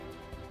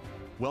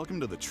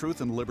Welcome to the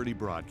Truth and Liberty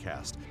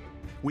broadcast.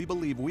 We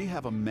believe we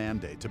have a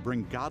mandate to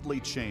bring godly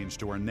change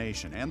to our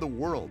nation and the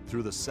world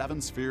through the 7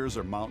 spheres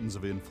or mountains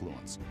of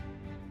influence.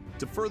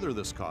 To further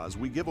this cause,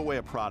 we give away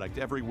a product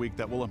every week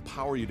that will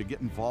empower you to get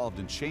involved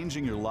in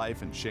changing your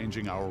life and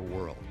changing our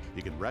world.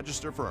 You can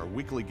register for our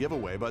weekly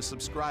giveaway by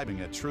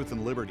subscribing at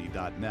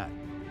truthandliberty.net.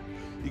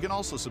 You can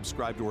also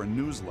subscribe to our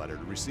newsletter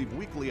to receive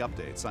weekly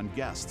updates on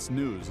guests,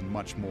 news, and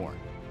much more.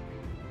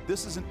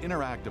 This is an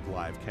interactive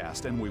live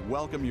cast, and we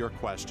welcome your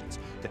questions.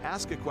 To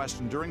ask a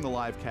question during the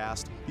live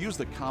cast, use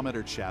the comment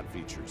or chat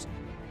features.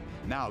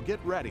 Now get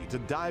ready to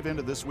dive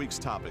into this week's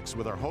topics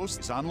with our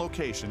hosts on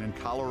location in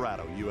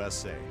Colorado,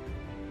 USA.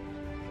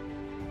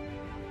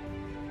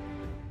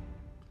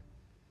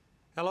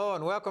 Hello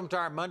and welcome to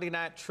our Monday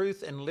Night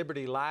Truth and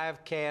Liberty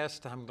live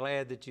cast. I'm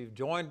glad that you've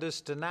joined us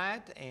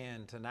tonight,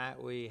 and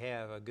tonight we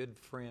have a good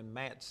friend,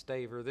 Matt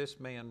Staver. This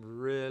man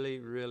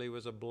really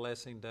was a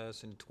blessing to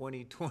us in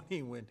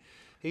 2020 when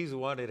he's the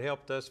one that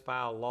helped us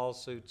file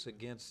lawsuits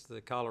against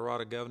the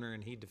Colorado governor,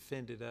 and he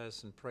defended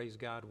us, and praise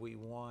God we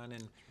won.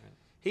 And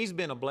he's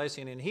been a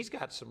blessing, and he's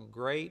got some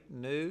great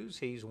news.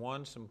 He's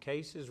won some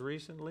cases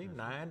recently,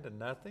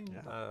 9-0.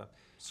 Yeah.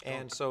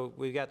 And so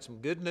we've got some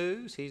good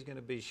news. He's going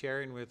to be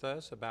sharing with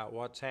us about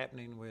what's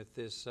happening with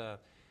this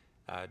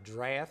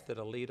draft that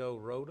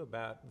Alito wrote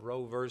about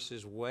Roe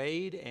versus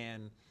Wade.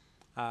 And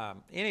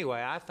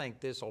anyway, I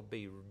think this will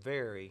be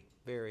very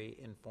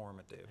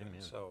informative. Amen.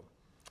 And so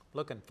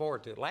looking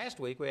forward to it. Last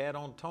week we had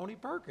on Tony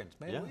Perkins.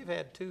 Man, we've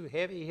had 2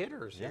 heavy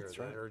hitters here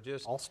that are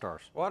just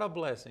all-stars. What a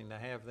blessing to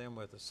have them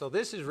with us. So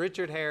this is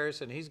Richard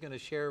Harris, and he's going to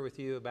share with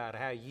you about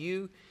how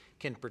you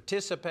can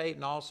participate,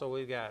 and also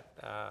we've got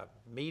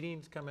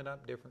meetings coming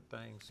up, different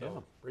things.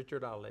 So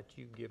Richard, I'll let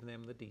you give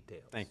them the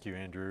details. Thank you,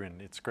 Andrew,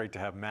 and it's great to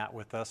have Matt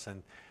with us,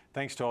 and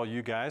thanks to all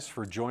you guys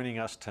for joining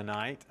us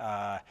tonight.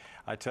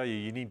 I tell you,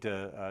 you need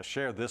to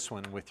share this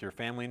one with your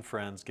family and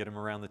friends, get them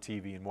around the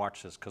TV and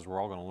watch this, because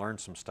we're all going to learn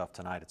some stuff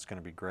tonight. It's going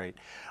to be great.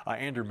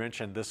 Andrew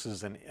mentioned this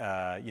is an,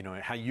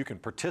 how you can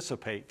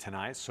participate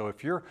tonight. So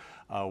if you're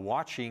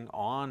watching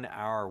on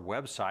our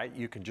website,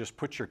 you can just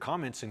put your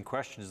comments and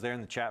questions there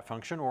in the chat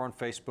function or on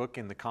Facebook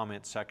in the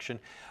comment section.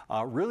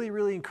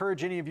 Really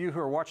encourage any of you who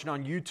are watching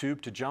on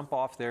YouTube to jump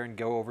off there and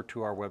go over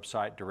to our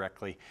website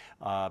directly,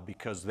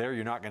 because there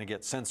you're not going to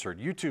get censored.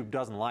 YouTube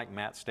doesn't like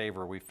Matt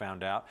Staver, we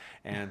found out,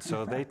 and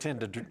so they tend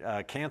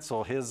to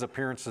cancel his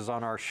appearances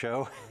on our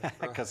show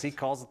because he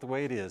calls it the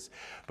way it is.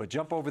 But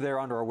jump over there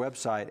onto our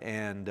website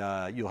and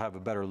you'll have a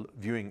better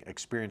viewing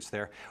experience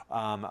there.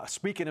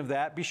 Speaking of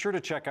that, be sure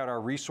to check out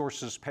our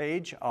resources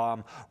page.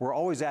 We're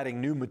always adding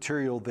new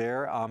material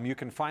there. You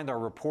can find our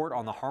report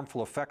on the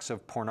harmful effects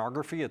of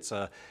pornography. It's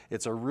a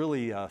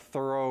really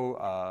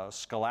thorough,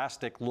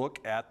 scholastic look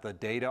at the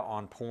data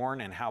on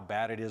porn and how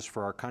bad it is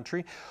for our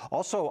country.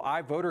 Also,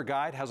 iVoter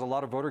Guide has a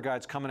lot of voter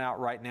guides coming out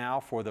right now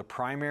for the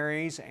primaries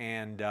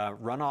and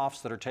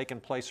runoffs that are taking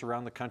place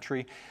around the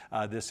country.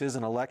 This is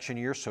an election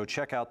year, so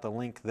check out the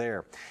link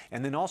there.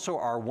 And then also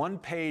our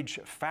one-page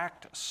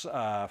facts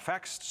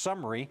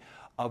summary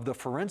of the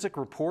forensic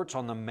reports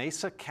on the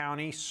Mesa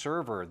County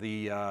server,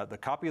 the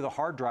copy of the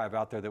hard drive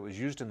out there that was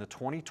used in the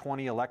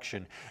 2020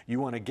 election. You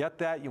want to get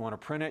that, you want to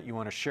print it, you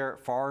want to share it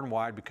far and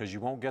wide, because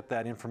you won't get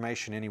that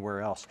information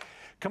anywhere else.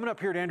 Coming up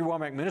here at Andrew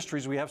Wommack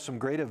Ministries, we have some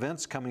great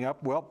events coming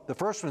up. Well, the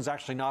first one's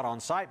actually not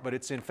on site, but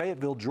it's in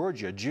Fayetteville,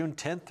 Georgia, June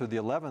 10th through the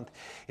 11th.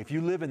 If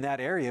you live in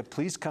that area,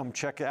 please come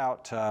check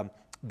out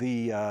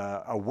the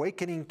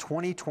Awakening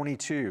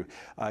 2022.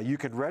 You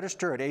can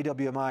register at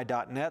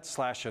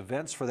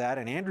awmi.net/events for that,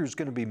 and Andrew's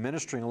going to be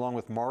ministering along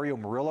with Mario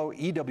Murillo,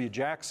 E.W.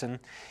 Jackson,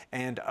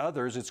 and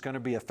others. It's going to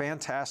be a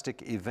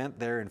fantastic event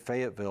there in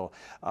Fayetteville.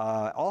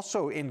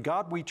 Also, In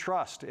God We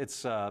Trust.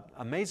 It's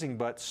amazing,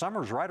 but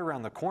summer's right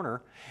around the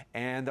corner,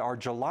 and our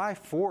July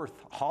 4th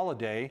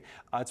holiday,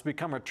 it's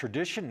become a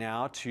tradition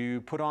now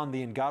to put on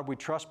the In God We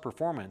Trust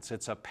performance.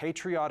 It's a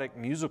patriotic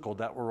musical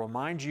that will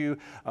remind you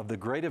of the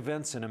great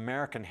events in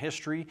American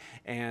history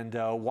and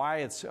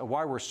why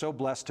we're so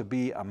blessed to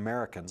be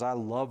Americans. I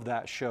love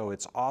that show.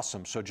 It's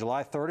awesome. So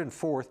July 3rd and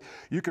 4th,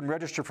 you can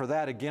register for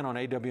that again on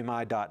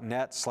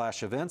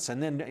awmi.net/events.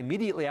 And then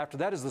immediately after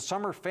that is the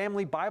Summer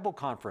Family Bible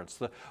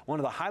Conference, one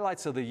of the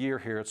highlights of the year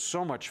here. It's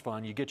so much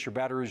fun. You get your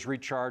batteries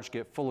recharged,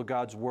 get full of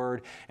God's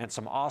Word, and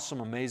some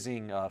awesome,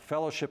 amazing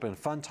fellowship and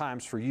fun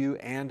times for you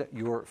and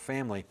your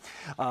family.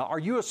 Are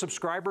you a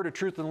subscriber to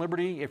Truth and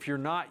Liberty? If you're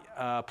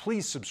not,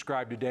 please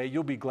subscribe today.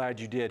 You'll be glad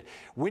you did.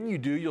 When you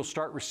do, you'll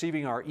start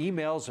receiving our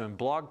emails and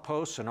blog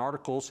posts and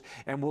articles,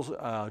 and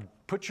we'll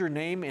put your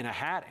name in a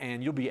hat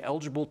and you'll be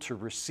eligible to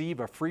receive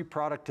a free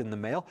product in the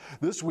mail.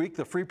 This week,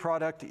 the free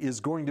product is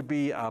going to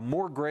be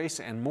More Grace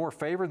and More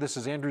Favor. This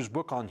is Andrew's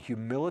book on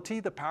humility,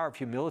 the power of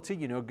humility.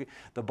 You know,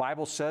 the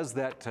Bible says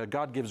that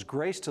God gives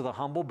grace to the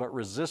humble but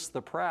resists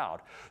the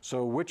proud.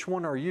 So which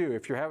one are you?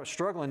 If you're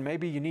struggling,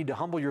 maybe you need to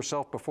humble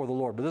yourself before the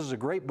Lord. But this is a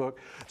great book,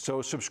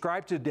 so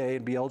subscribe today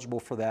and be eligible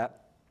for that.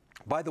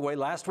 By the way,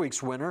 last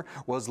week's winner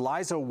was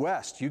Liza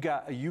West. You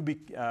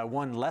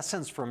won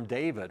Lessons from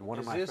David, one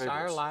of my favorites. Is this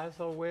our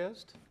Liza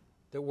West?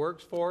 that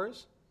works for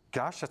us?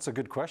 Gosh, that's a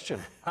good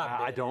question.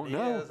 I bet don't it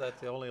know. is. That's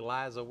the only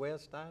Liza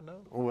West I know.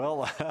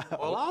 Well,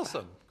 Well,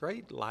 awesome.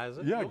 Great,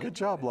 Liza. yeah, good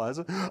job,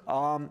 Liza.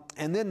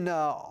 And then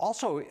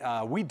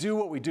also, we do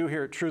what we do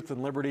here at Truth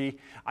and Liberty.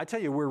 I tell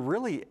you, we're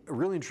really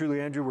and truly,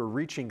 Andrew, we're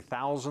reaching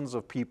thousands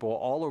of people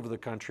all over the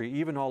country,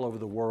 even all over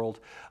the world.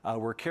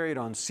 We're carried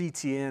on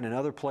CTN and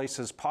other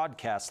places,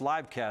 podcasts,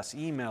 live casts,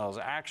 emails,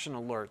 action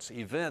alerts,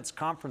 events,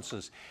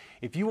 conferences.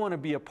 If you want to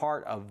be a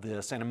part of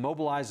this and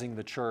mobilizing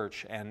the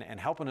church and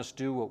helping us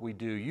do what we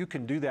do, you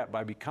can do that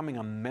by becoming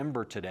a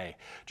member today.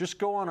 Just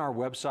go on our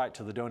website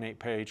to the donate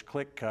page,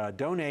 click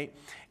donate,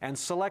 and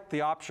select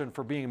the option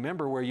for being a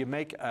member where you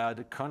make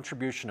a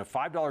contribution of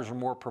 $5 or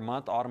more per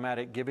month,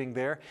 automatic giving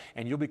there,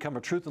 and you'll become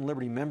a Truth and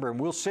Liberty member. And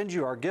we'll send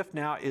you, our gift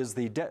now is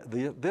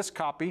this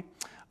copy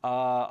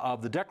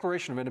of the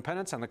Declaration of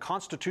Independence and the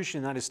Constitution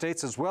of the United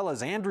States, as well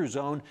as Andrew's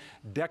own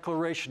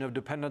Declaration of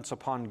Dependence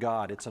upon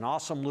God. It's an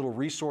awesome little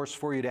resource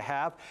for you to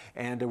have,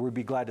 and we'd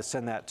be glad to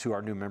send that to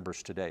our new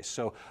members today.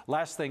 So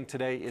last thing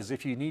today is,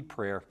 if you need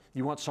prayer,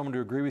 you want someone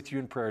to agree with you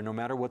in prayer, no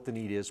matter what the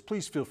need is,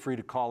 please feel free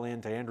to call in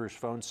to Andrew's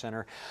phone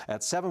center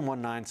at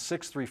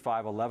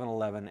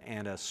 719-635-1111,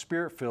 and a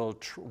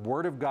Spirit-filled,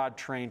 Word of God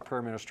trained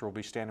prayer minister will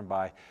be standing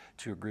by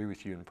to agree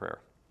with you in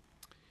prayer.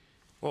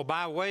 Well,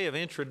 by way of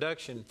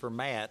introduction for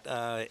Matt,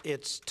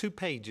 it's 2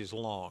 pages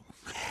long.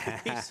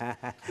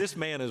 This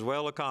man is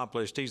well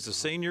accomplished. He's the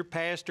senior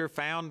pastor,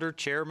 founder,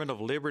 chairman of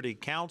Liberty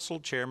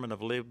Council, chairman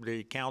of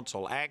Liberty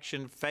Council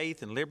Action,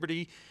 Faith and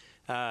Liberty,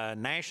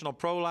 National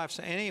Pro-Life.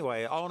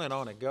 Anyway, on and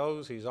on it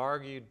goes. He's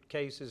argued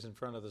cases in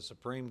front of the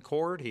Supreme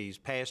Court. He's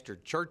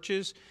pastored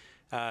churches,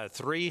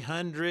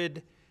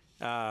 300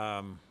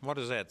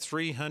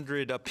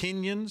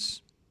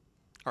 opinions,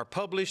 or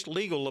published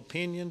legal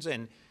opinions,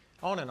 and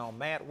on and on.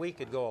 Matt, we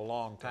could go a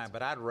long time,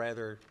 but I'd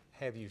rather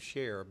have you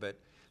share. But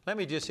let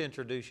me just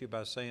introduce you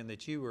by saying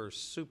that you were a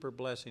super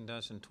blessing to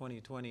us in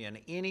 2020, and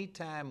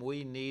anytime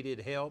we needed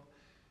help,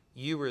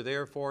 you were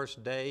there for us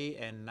day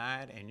and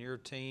night, and your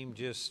team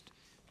just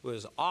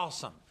was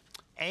awesome.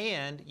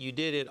 And you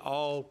did it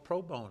all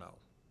pro bono,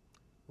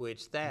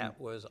 which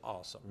that was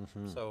awesome.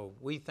 So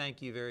we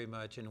thank you very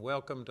much, and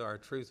welcome to our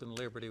Truth and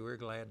Liberty. We're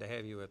glad to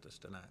have you with us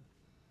tonight.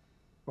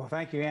 Well,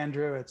 thank you,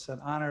 Andrew. It's an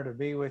honor to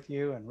be with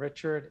you and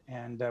Richard,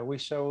 and we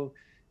so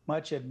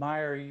much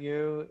admire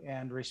you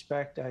and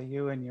respect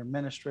you and your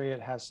ministry.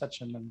 It has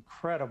such an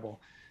incredible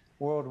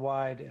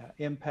worldwide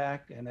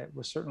impact, and it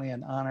was certainly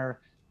an honor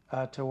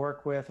to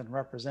work with and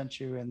represent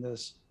you in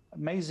this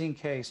amazing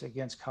case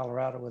against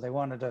Colorado, where they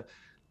wanted to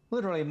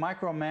literally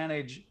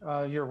micromanage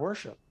your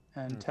worship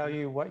and tell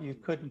you what you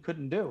could and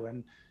couldn't do,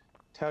 and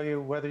tell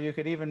you whether you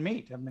could even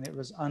meet. I mean, it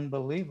was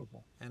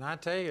unbelievable. And I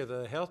tell you,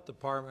 the health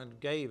department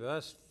gave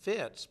us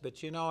fits.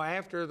 But, you know,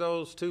 after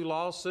those 2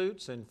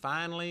 lawsuits, and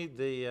finally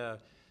the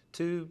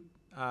 2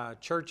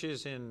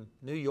 churches in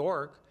New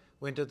York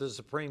went to the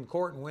Supreme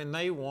Court, and when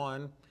they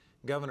won,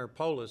 Governor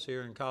Polis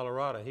here in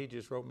Colorado, he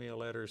just wrote me a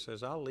letter and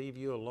says, "I'll leave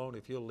you alone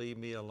if you'll leave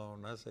me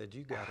alone." And I said,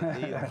 "You got a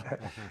deal."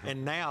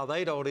 And now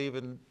they don't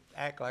even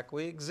act like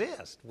we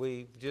exist.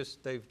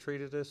 They've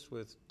treated us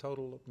with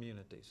total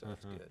immunity, so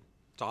it's good.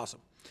 It's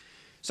awesome.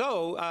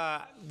 So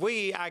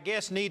we, I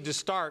guess, need to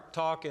start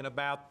talking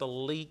about the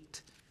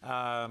leaked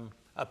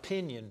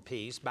opinion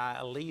piece by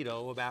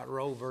Alito about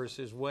Roe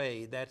versus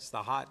Wade. That's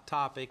the hot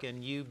topic,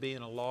 and you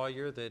being a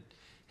lawyer that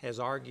has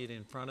argued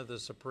in front of the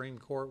Supreme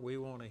Court, we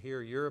want to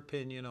hear your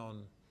opinion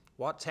on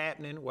what's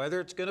happening,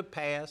 whether it's going to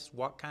pass,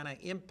 what kind of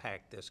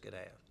impact this could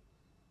have.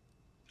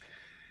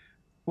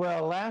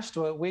 Well, last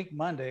week,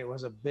 Monday, it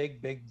was a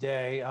big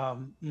day.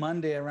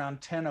 Monday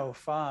around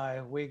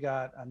 10:05, we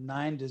got a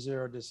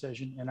 9-0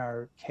 decision in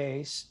our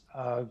case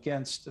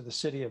against the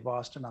city of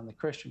Boston on the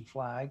Christian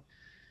flag.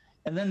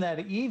 And then that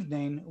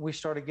evening, we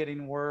started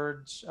getting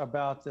words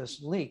about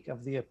this leak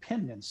of the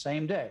opinion,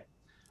 same day.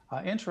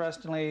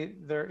 Interestingly,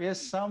 there is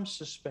some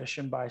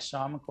suspicion by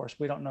some. Of course,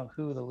 we don't know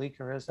who the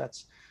leaker is.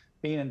 That's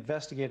being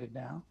investigated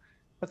now.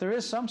 But there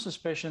is some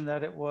suspicion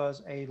that it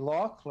was a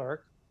law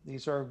clerk.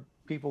 These are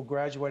people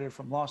graduated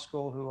from law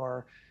school who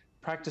are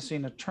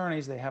practicing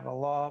attorneys. They have a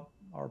law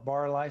or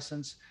bar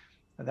license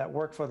that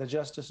work for the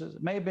justices.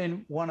 It may have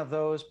been one of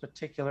those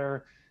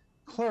particular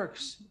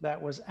clerks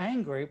that was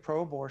angry,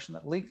 pro-abortion,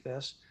 that leaked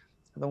this.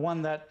 The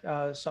one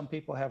that some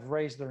people have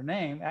raised their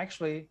name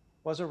actually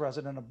was a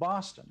resident of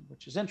Boston,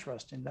 which is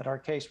interesting that our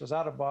case was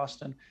out of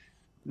Boston.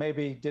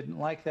 Maybe didn't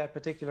like that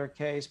particular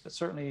case, but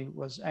certainly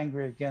was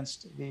angry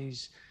against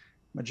these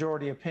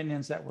majority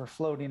opinions that were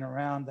floating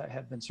around that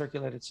had been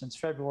circulated since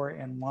February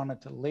and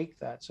wanted to leak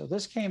that. So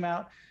this came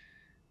out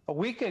a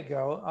week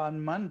ago on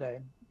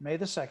Monday, May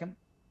the 2nd.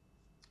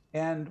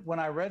 And when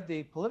I read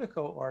the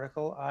Politico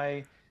article,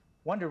 I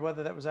wondered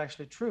whether that was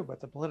actually true, but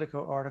the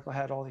Politico article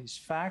had all these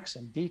facts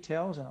and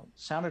details, and it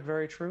sounded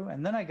very true.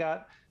 And then I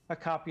got a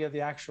copy of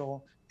the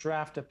actual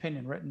draft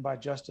opinion written by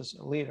Justice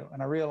Alito,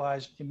 and I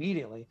realized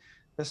immediately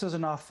this is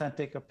an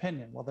authentic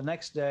opinion. Well, the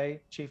next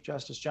day, Chief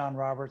Justice John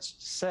Roberts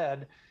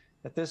said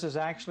that this is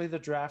actually the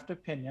draft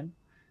opinion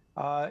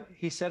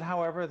He said,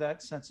 however,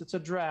 that since it's a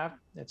draft,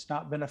 it's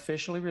not been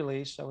officially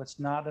released, so it's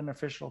not an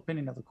official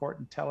opinion of the court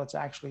until it's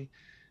actually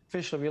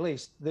officially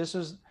released. This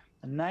is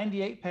a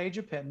 98-page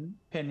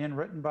opinion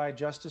written by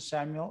Justice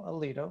Samuel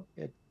Alito.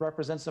 It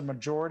represents a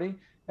majority,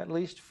 at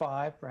least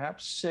 5,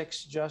 perhaps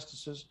 6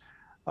 justices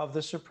of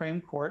the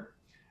Supreme Court.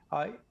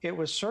 It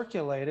was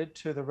circulated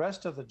to the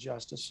rest of the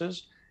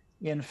justices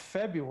in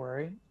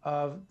February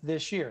of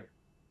this year.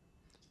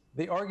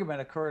 The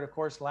argument occurred, of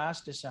course,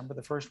 last December,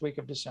 the first week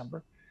of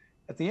December.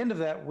 At the end of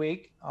that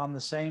week, on the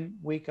same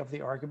week of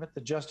the argument,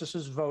 the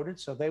justices voted,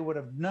 so they would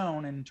have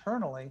known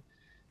internally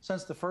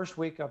since the first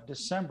week of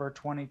December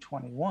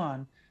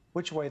 2021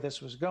 which way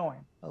this was going.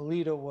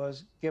 Alito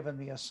was given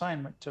the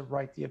assignment to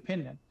write the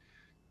opinion.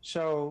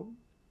 So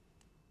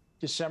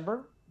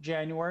December,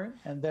 January,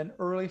 and then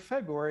early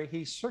February,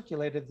 he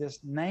circulated this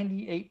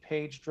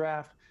 98-page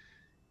draft,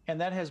 and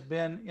that has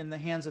been in the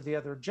hands of the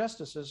other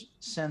justices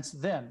since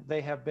then.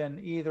 They have been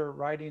either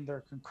writing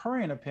their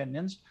concurring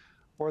opinions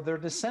or their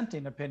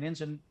dissenting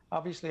opinions, and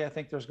obviously I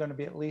think there's going to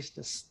be at least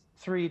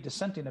 3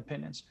 dissenting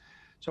opinions.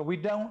 So we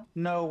don't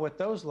know what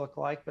those look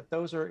like, but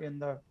those are in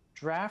the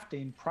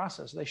drafting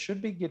process. They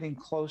should be getting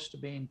close to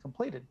being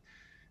completed.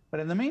 But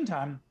in the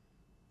meantime,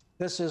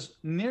 this is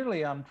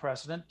nearly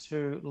unprecedented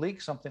to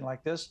leak something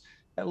like this,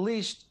 at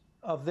least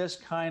of this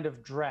kind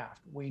of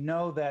draft. We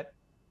know that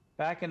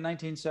back in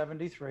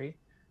 1973,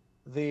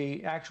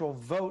 the actual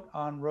vote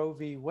on Roe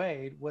v.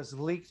 Wade was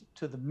leaked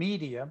to the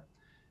media.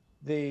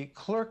 The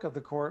clerk of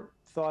the court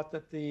thought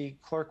that the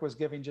clerk was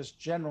giving just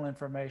general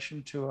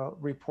information to a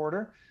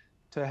reporter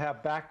to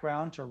have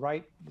background to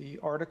write the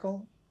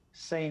article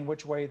saying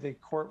which way the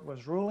court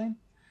was ruling.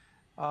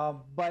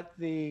 But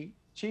the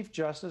Chief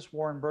Justice,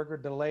 Warren Burger,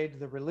 delayed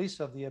the release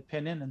of the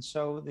opinion, and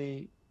so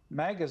the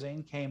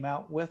magazine came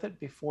out with it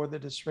before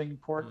the Supreme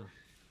Court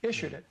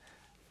issued it.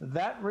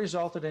 That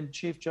resulted in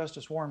Chief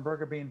Justice Warren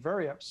Burger being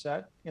very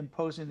upset,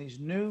 imposing these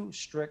new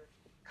strict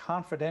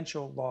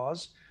confidential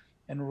laws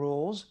and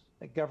rules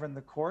that govern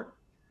the court.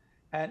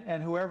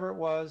 And whoever it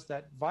was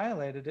that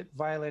violated it,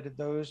 violated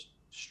those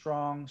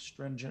strong,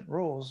 stringent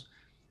rules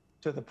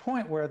to the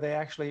point where they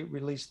actually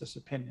released this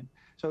opinion.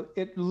 So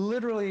it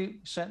literally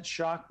sent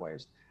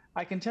shockwaves.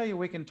 I can tell you,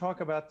 we can talk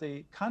about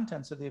the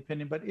contents of the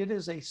opinion, but it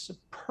is a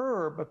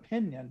superb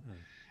opinion,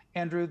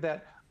 Andrew,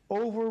 that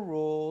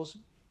overrules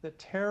the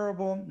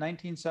terrible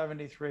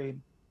 1973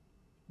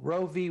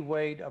 Roe v.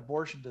 Wade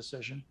abortion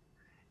decision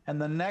and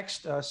the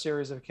next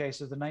series of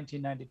cases, the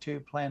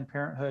 1992 Planned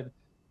Parenthood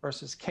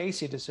versus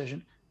Casey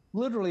decision,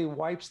 literally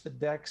wipes the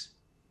decks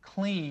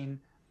clean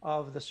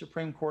of the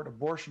Supreme Court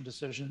abortion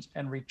decisions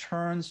and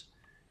returns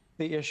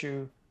the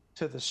issue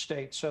to the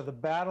states. So the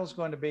battle's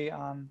going to be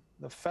on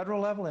the federal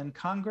level in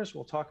Congress.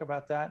 We'll talk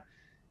about that.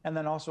 And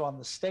then also on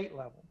the state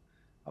level.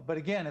 But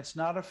again, it's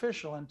not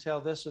official until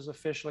this is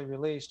officially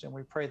released, and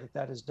we pray that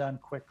that is done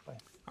quickly.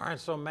 All right,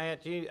 so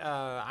Matt,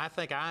 I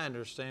think I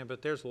understand,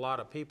 but there's a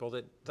lot of people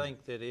that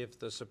think that if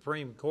the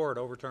Supreme Court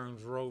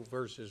overturns Roe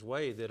versus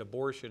Wade, that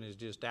abortion is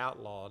just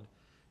outlawed.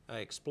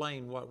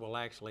 Explain what will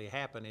actually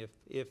happen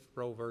if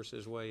Roe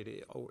versus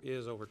Wade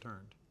is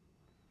overturned.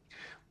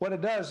 What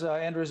it does,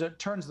 Andrew, is it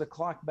turns the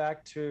clock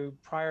back to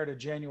prior to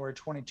January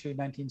 22,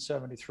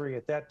 1973.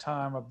 At that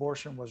time,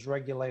 abortion was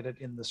regulated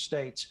in the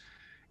states,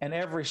 and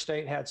every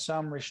state had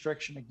some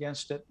restriction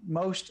against it.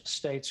 Most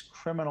states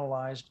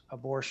criminalized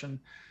abortion.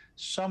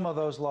 Some of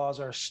those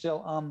laws are still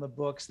on the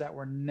books that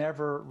were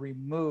never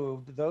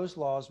removed. Those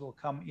laws will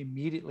come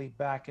immediately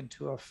back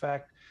into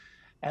effect.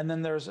 And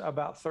then there's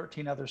about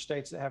 13 other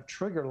states that have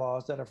trigger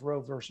laws that if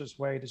Roe versus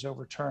Wade is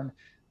overturned,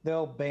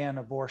 they'll ban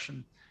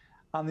abortion.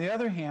 On the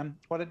other hand,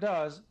 what it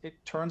does, it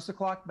turns the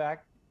clock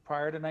back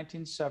prior to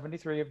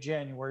 1973 of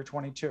January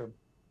 22,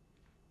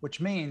 which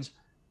means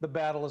the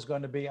battle is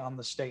going to be on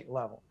the state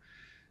level.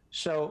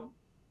 So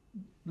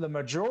the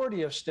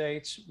majority of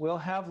states will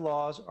have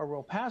laws or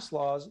will pass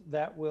laws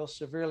that will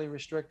severely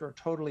restrict or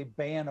totally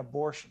ban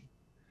abortion.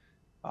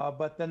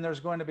 But then there's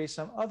going to be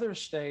some other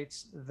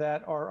states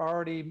that are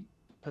already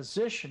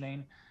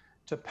positioning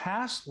to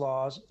pass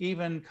laws,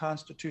 even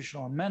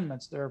constitutional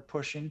amendments they're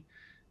pushing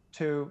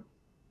to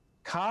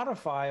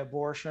codify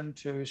abortion,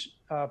 to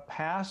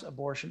pass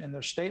abortion in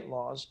their state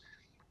laws.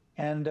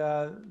 And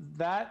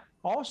that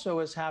also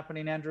is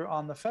happening, Andrew,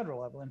 on the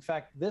federal level. In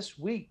fact, this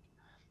week,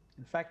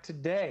 in fact,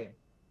 today,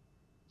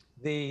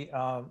 the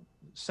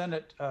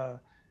Senate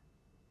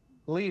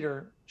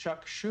leader,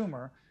 Chuck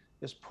Schumer,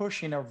 is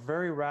pushing a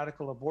very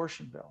radical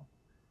abortion bill.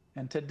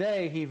 And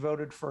today he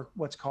voted for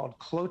what's called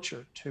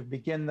cloture, to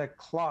begin the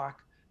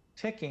clock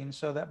ticking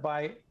so that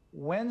by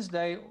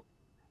Wednesday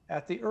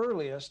at the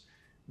earliest,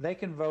 they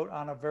can vote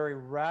on a very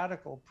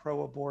radical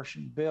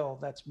pro-abortion bill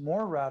that's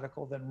more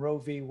radical than Roe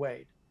v.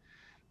 Wade.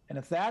 And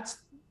if that's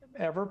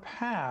ever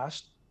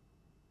passed,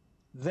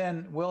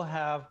 then we'll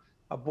have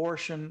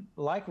abortion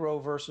like Roe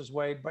versus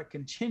Wade, but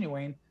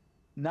continuing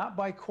not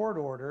by court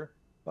order,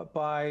 but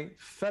by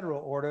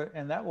federal order,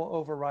 and that will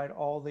override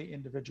all the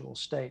individual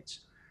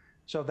states.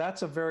 So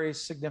that's a very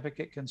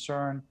significant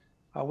concern.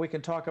 We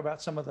can talk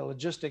about some of the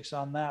logistics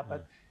on that,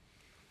 but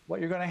what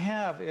you're going to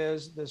have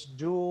is this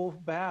dual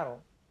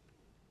battle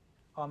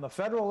on the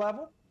federal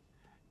level.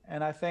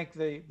 And I think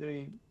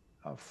the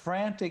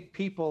frantic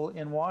people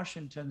in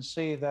Washington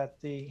see that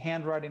the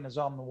handwriting is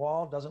on the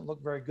wall, doesn't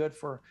look very good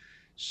for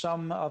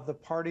some of the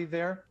party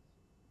there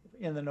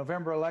in the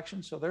November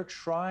election. So they're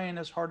trying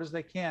as hard as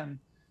they can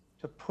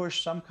to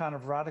push some kind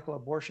of radical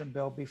abortion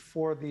bill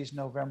before these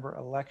November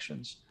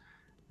elections.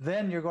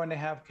 Then you're going to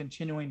have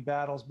continuing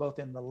battles both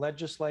in the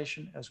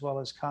legislation as well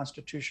as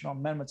constitutional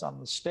amendments on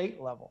the state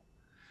level.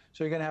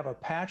 So you're going to have a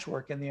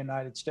patchwork in the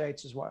United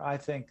States is what I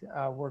think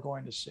we're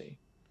going to see.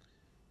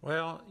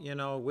 Well, you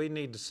know, we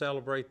need to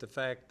celebrate the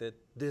fact that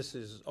this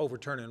is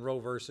overturning Roe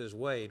versus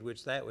Wade,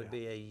 which that would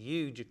be a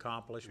huge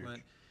accomplishment.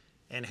 Huge.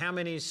 And how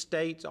many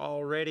states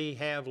already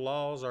have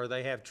laws or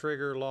they have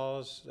trigger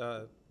laws?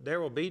 There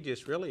will be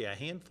just really a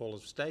handful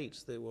of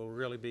states that will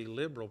really be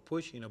liberal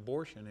pushing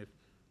abortion if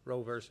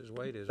Roe versus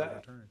Wade is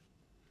overturned.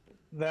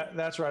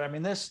 That's right. I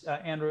mean, this,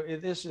 Andrew,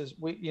 this is,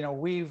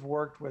 we've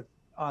worked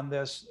on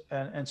this,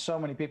 and so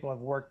many people have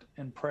worked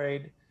and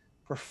prayed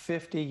for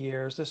 50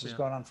 years. This has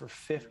gone on for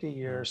 50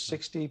 years.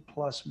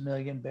 60+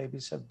 million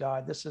babies have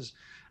died. This is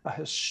a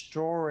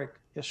historic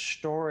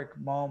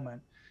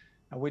moment.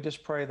 And we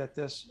just pray that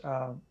this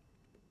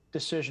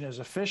decision is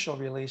official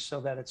release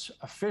so that it's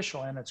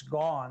official and it's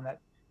gone, that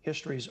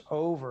history's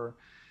over.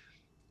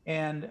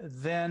 And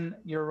then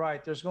you're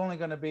right, there's only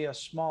going to be a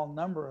small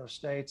number of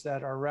states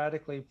that are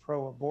radically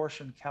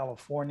pro-abortion.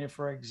 California,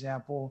 for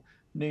example,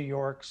 New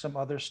York, some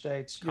other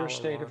states. Your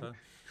state of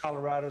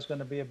Colorado is going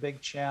to be a big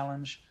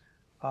challenge.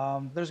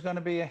 There's going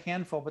to be a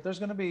handful, but there's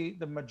going to be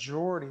the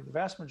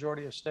vast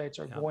majority of states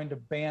are going to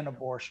ban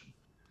abortion.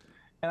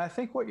 And I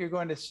think what you're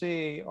going to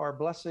see are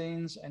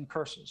blessings and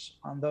curses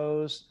on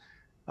those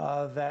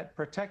that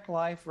protect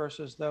life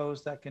versus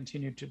those that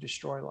continue to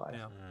destroy life.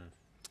 Yeah.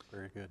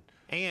 Very good.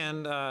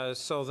 And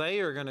so they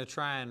are going to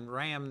try and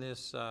ram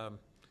this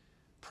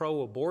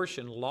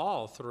pro-abortion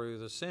law through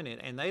the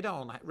Senate, and they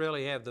don't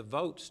really have the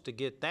votes to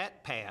get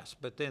that passed,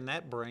 but then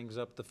that brings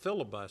up the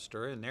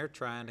filibuster, and they're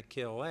trying to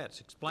kill that.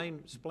 So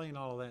explain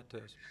all of that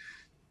to us.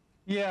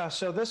 Yeah,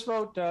 so this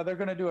vote, they're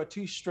going to do a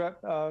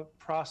two-step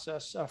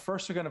process.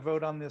 First, they're going to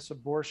vote on this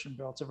abortion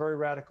bill. It's a very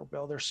radical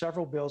bill. There's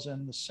several bills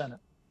in the Senate.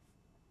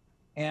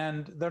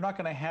 And they're not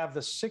going to have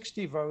the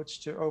 60 votes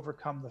to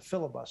overcome the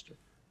filibuster.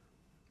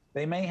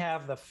 They may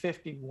have the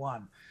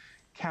 51,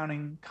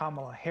 counting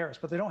Kamala Harris,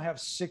 but they don't have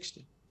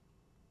 60.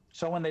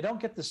 So when they don't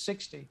get the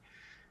 60,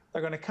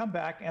 they're going to come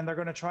back and they're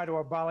going to try to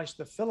abolish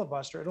the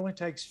filibuster. It only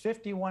takes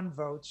 51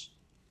 votes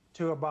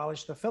to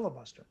abolish the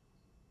filibuster.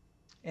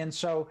 And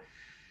so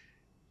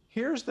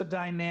here's the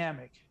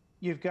dynamic.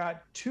 You've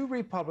got two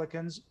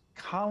Republicans,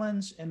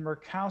 Collins and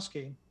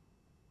Murkowski,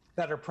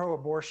 that are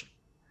pro-abortion.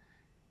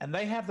 And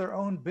they have their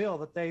own bill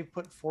that they've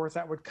put forth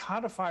that would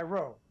codify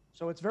Roe.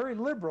 So it's very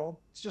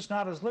liberal. It's just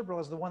not as liberal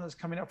as the one that's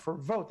coming up for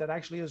vote that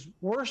actually is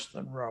worse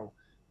than Roe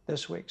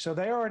this week. So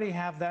they already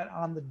have that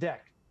on the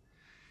deck.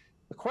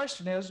 The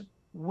question is,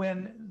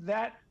 when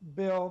that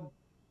bill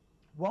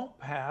won't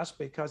pass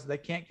because they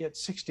can't get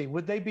 60,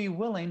 would they be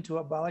willing to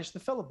abolish the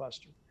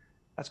filibuster?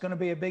 That's going to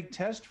be a big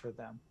test for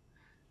them.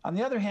 On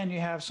the other hand, you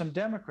have some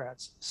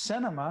Democrats.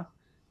 Sinema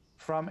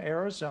from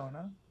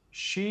Arizona,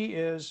 she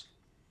is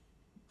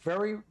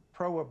very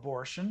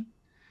pro-abortion,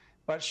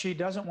 but she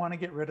doesn't want to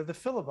get rid of the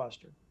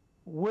filibuster.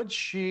 Would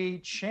she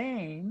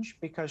change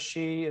because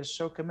she is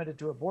so committed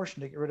to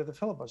abortion to get rid of the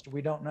filibuster?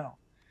 We don't know.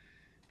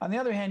 On the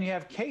other hand, you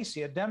have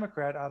Casey, a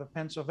Democrat out of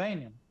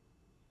Pennsylvania,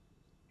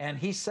 and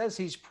he says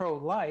he's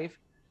pro-life,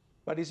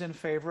 but he's in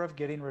favor of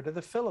getting rid of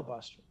the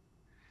filibuster.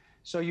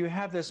 So you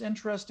have this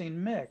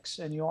interesting mix,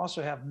 and you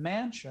also have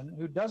Manchin,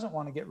 who doesn't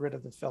want to get rid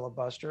of the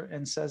filibuster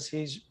and says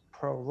he's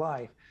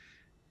pro-life.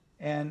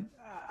 And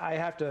I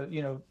have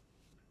to,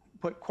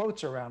 put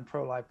quotes around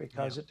pro-life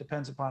because it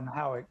depends upon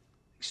how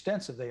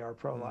extensive they are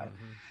pro-life.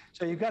 Mm-hmm.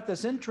 So you've got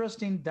this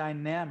interesting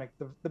dynamic.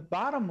 The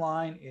bottom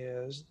line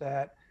is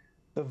that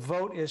the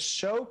vote is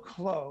so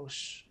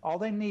close, all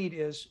they need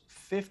is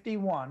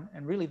 51,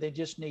 and really they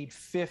just need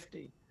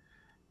 50.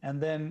 And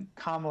then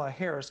Kamala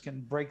Harris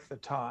can break the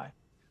tie.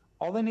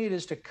 All they need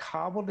is to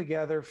cobble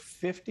together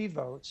 50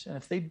 votes, and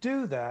if they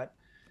do that,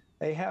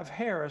 they have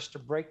Harris to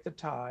break the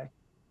tie,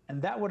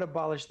 and that would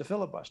abolish the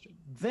filibuster.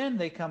 Then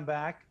they come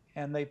back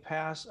and they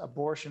pass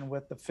abortion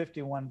with the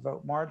 51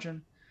 vote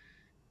margin,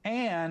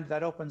 and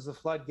that opens the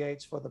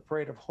floodgates for the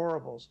parade of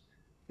horribles.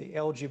 The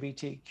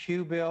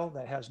LGBTQ bill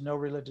that has no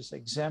religious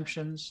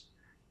exemptions,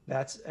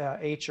 that's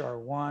H.R.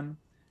 1.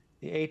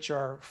 The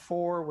H.R.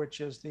 4,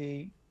 which is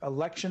the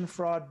election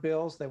fraud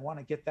bills, they want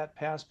to get that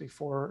passed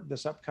before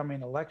this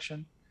upcoming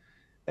election.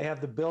 They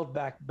have the Build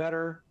Back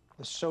Better,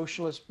 the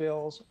socialist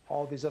bills,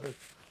 all these other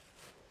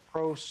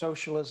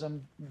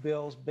pro-socialism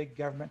bills, big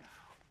government.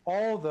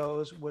 All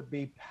those would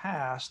be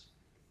passed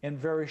in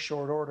very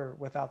short order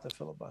without the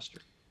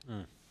filibuster.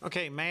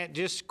 Okay, Matt,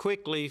 just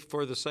quickly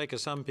for the sake of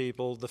some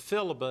people, the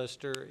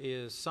filibuster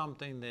is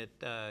something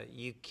that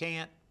you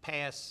can't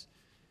pass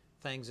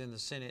things in the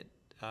Senate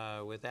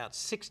without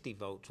 60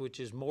 votes, which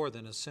is more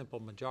than a simple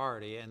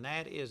majority. And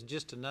that is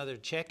just another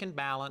check and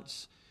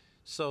balance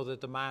so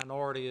that the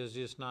minority is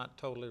just not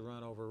totally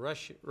run over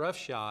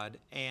roughshod.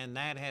 And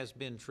that has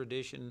been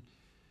tradition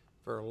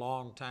for a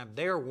long time.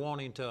 They're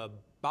wanting to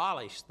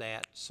abolish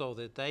that so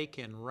that they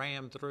can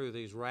ram through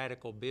these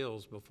radical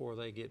bills before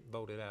they get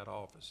voted out of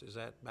office. Is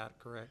that about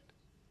correct?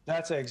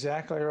 That's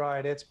exactly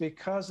right. It's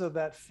because of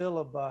that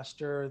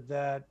filibuster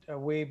that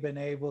we've been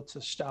able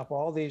to stop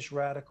all these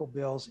radical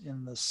bills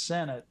in the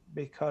Senate,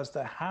 because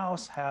the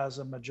House has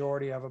a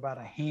majority of about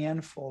a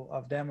handful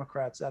of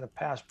Democrats that have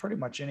passed pretty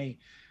much any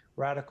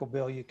radical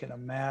bill you can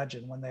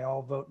imagine when they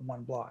all vote in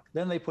one block.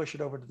 Then they push it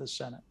over to the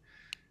Senate.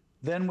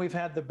 Then we've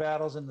had the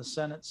battles in the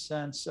Senate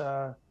since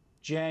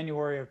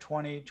January of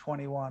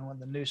 2021, when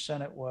the new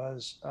Senate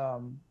was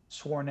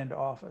sworn into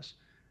office.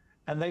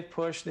 And they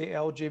pushed the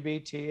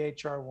LGBT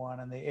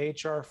HR1 and the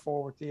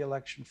HR4 with the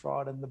election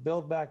fraud and the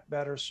Build Back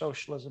Better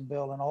socialism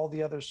bill and all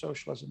the other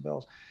socialism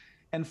bills.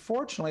 And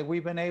fortunately,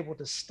 we've been able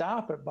to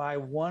stop it by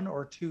 1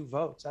 or 2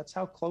 votes. That's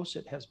how close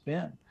it has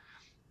been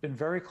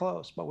very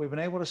close. But we've been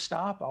able to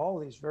stop all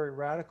these very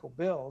radical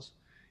bills.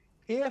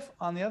 If,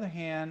 on the other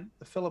hand,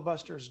 the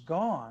filibuster is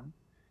gone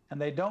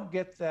and they don't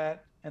get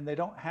that, and they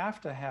don't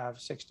have to have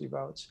 60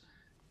 votes,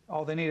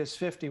 all they need is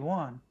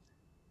 51,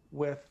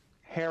 with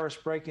Harris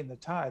breaking the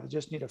tie, they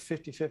just need a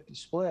 50-50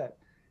 split,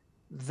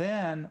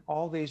 then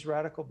all these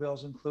radical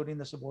bills, including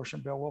this abortion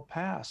bill, will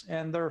pass.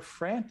 And they're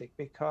frantic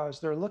because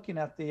they're looking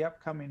at the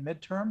upcoming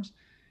midterms,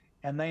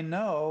 and they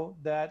know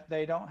that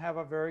they don't have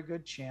a very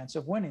good chance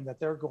of winning, that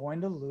they're going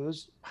to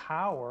lose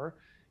power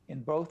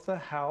in both the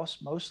House,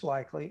 most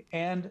likely,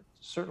 and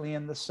certainly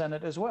in the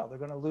Senate as well. They're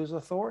going to lose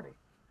authority.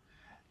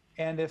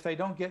 And if they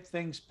don't get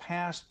things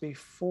passed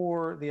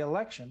before the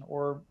election,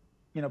 or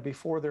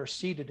before they're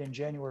seated in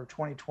January of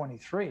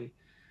 2023,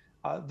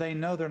 they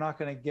know they're not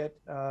going to get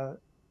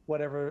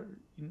whatever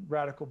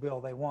radical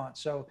bill they want.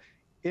 So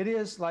it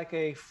is like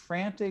a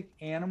frantic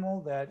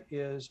animal that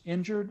is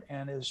injured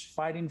and is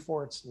fighting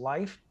for its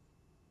life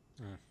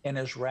and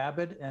is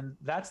rabid. And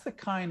that's the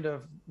kind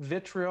of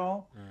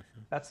vitriol,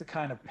 that's the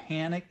kind of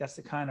panic, that's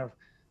the kind of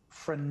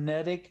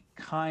frenetic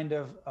kind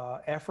of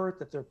effort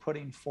that they're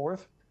putting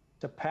forth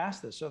to pass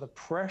this. So the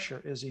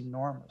pressure is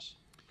enormous.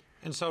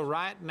 And so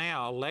right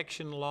now,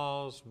 election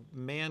laws,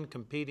 men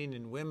competing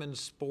in women's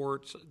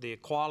sports, the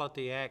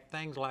Equality Act,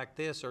 things like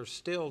this are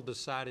still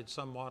decided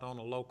somewhat on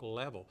a local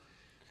level.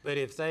 But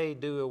if they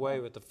do away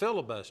with the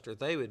filibuster,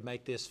 they would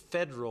make this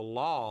federal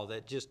law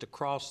that just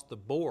across the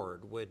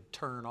board would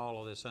turn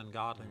all of this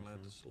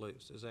ungodliness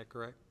loose. Is that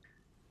correct?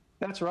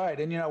 That's right.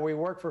 And, we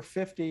worked for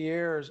 50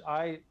 years.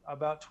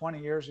 About 20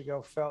 years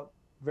ago, felt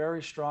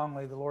very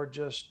strongly the Lord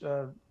just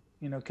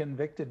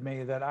convicted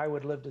me that I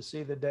would live to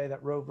see the day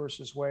that Roe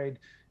versus Wade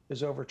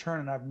is overturned.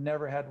 And I've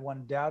never had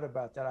one doubt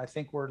about that. I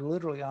think we're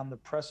literally on the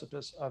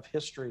precipice of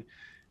history.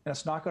 And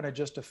it's not going to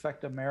just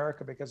affect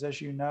America, because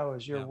as you know,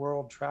 as your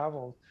world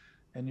travel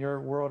and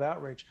your world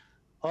outreach,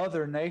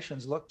 other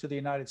nations look to the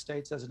United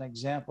States as an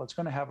example. It's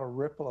going to have a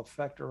ripple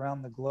effect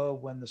around the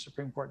globe when the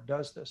Supreme Court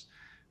does this.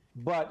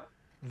 But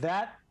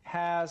that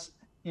has,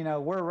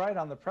 we're right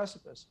on the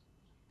precipice.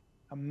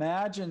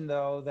 Imagine,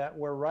 though, that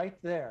we're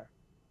right there.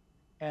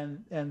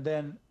 And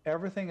then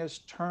everything is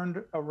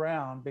turned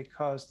around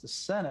because the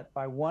Senate,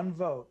 by 1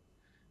 vote,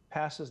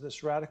 passes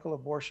this radical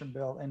abortion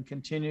bill and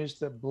continues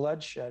the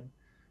bloodshed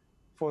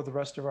for the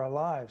rest of our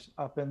lives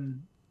up in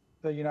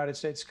the United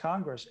States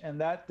Congress. And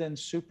that then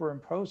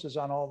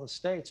superimposes on all the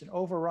states and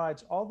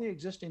overrides all the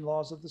existing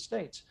laws of the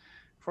states.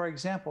 For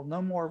example,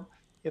 no more,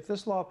 if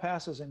this law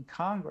passes in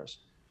Congress,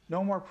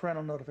 no more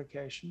parental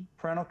notification,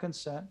 parental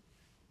consent,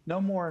 no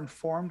more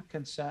informed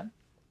consent,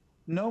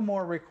 no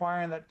more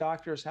requiring that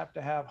doctors have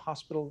to have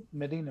hospital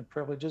admitting and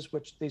privileges,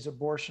 which these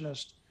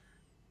abortionists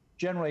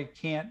generally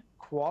can't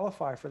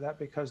qualify for that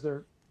because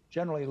they're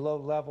generally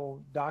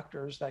low-level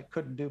doctors that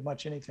couldn't do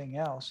much anything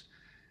else.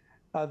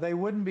 They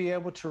wouldn't be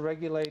able to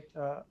regulate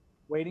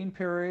waiting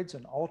periods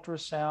and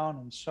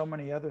ultrasound and so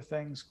many other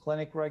things,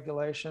 clinic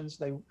regulations.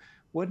 They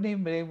wouldn't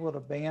even be able to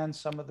ban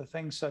some of the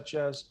things such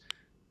as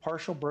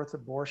partial birth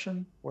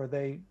abortion, where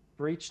they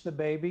breach the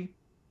baby,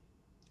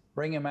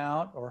 bring him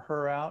out or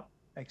her out,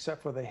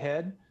 except for the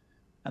head,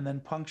 and then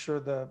puncture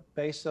the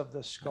base of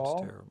the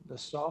skull, the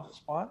soft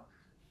spot,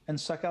 and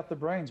suck out the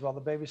brains while the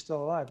baby's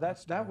still alive.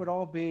 That would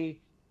all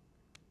be,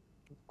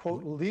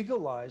 quote,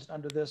 legalized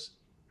under this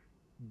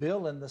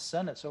bill in the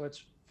Senate. So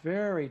it's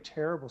very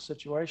terrible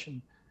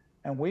situation.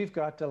 And we've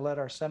got to let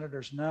our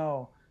senators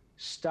know,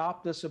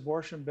 stop this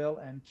abortion bill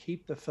and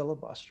keep the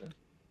filibuster.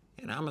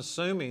 And I'm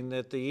assuming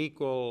that the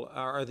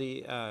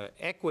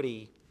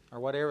equity, or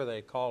whatever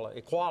they call it,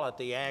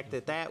 Equality Act,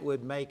 that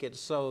would make it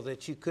so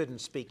that you couldn't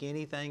speak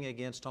anything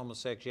against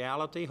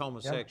homosexuality.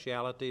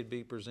 Homosexuality would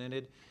be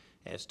presented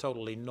as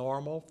totally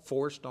normal,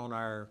 forced on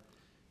our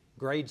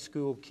grade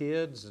school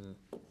kids. And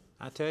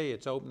I tell you,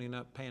 it's opening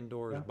up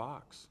Pandora's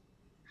box.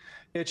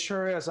 It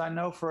sure is. I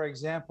know, for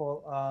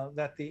example,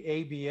 that the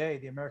ABA,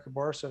 the American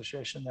Bar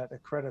Association that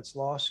accredits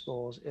law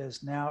schools,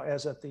 is now,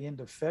 as at the end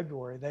of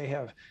February, they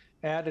have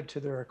added to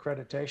their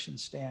accreditation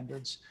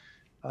standards,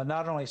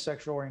 not only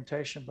sexual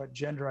orientation, but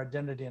gender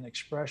identity and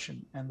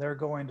expression. And they're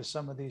going to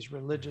some of these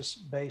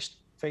religious-based,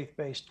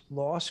 faith-based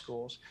law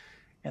schools,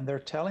 and they're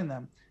telling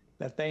them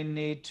that they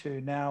need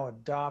to now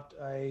adopt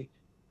a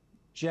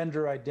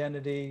gender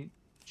identity,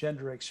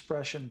 gender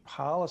expression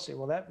policy.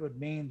 Well, that would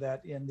mean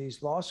that in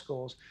these law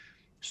schools,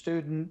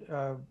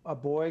 a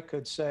boy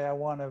could say, I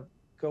want to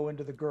go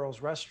into the girls'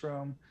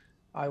 restroom.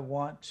 I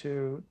want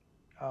to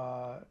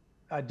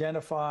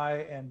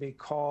identify and be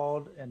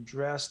called and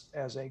dressed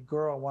as a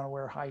girl. I want to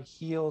wear high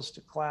heels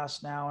to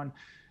class now, and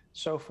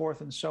so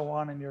forth and so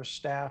on, and your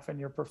staff and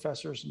your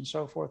professors and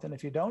so forth. And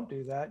if you don't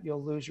do that,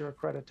 you'll lose your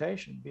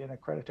accreditation, be an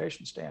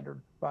accreditation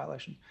standard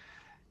violation.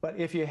 But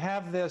if you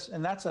have this,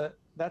 and that's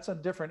a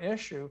different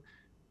issue,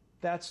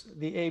 that's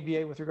the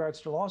ABA with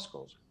regards to law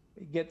schools.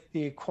 You get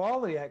the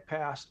Equality Act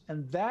passed,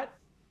 and that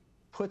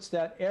puts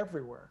that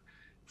everywhere.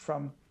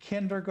 From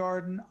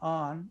kindergarten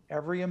on,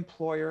 every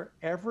employer,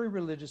 every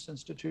religious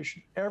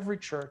institution, every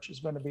church is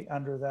going to be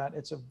under that.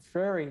 It's a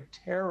very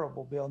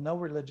terrible bill, no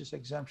religious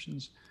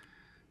exemptions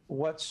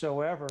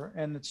whatsoever.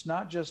 And it's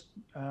not just,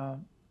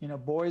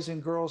 boys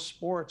and girls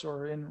sports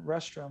or in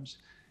restrooms.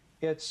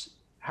 It's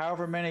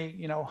however many,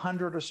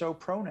 100 or so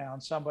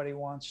pronouns somebody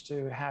wants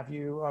to have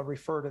you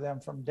refer to them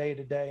from day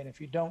to day. And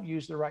if you don't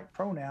use the right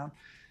pronoun,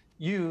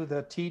 you,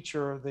 the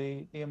teacher,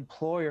 the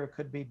employer,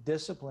 could be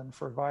disciplined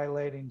for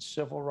violating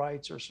civil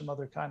rights or some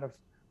other kind of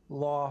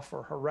law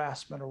for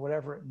harassment or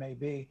whatever it may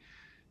be.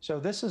 So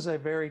this is a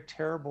very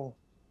terrible,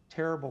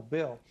 terrible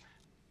bill.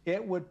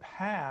 It would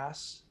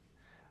pass,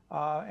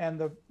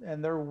 and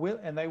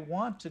they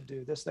want to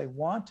do this. They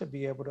want to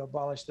be able to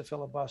abolish the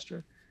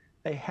filibuster.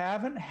 They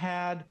haven't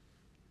had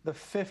the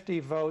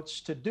 50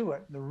 votes to do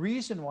it. The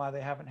reason why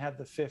they haven't had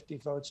the 50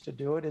 votes to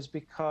do it is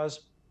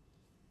because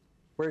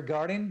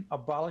regarding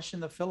abolishing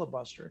the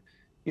filibuster,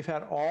 you've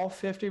had all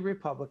 50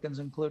 Republicans,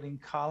 including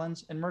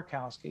Collins and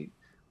Murkowski,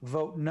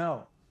 vote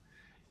no.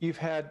 You've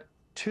had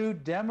 2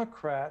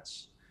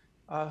 Democrats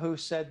who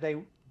said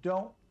they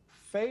don't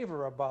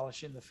favor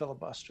abolishing the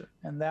filibuster,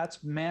 and that's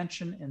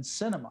Manchin and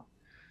Sinema.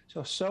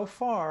 So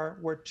far,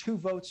 we're 2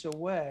 votes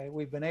away.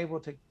 We've been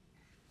able to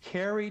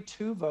carry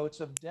 2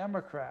 votes of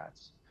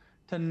Democrats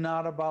to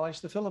not abolish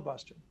the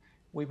filibuster.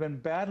 We've been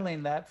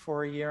battling that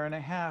for a year and a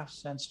half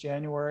since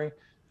January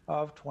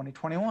of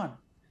 2021.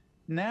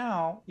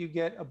 Now you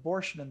get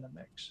abortion in the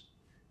mix,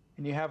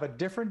 and you have a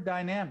different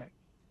dynamic.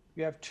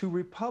 You have 2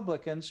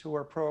 Republicans who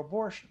are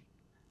pro-abortion.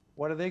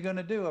 What are they going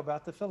to do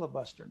about the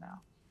filibuster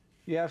now?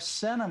 You have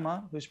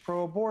Sinema, who's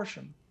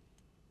pro-abortion.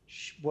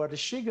 What is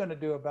she going to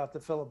do about the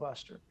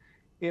filibuster?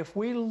 If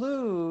we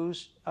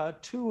lose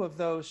 2 of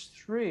those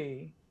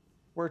 3,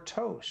 we're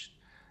toast.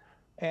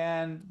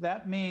 And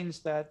that means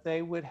that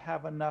they would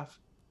have enough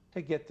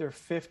to get their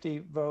 50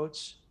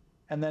 votes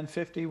and then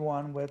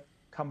 51 with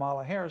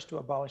Kamala Harris to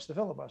abolish the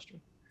filibuster.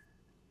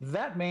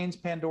 That means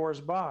Pandora's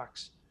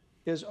box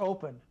is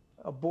open.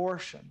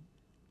 Abortion,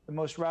 the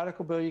most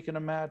radical bill you can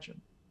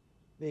imagine,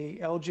 the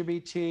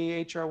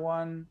LGBT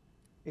HR1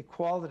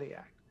 Equality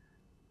Act,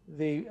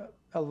 the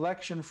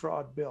election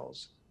fraud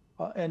bills,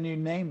 and you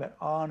name it,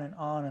 on and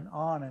on and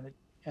on.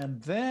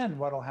 And then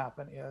what will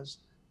happen is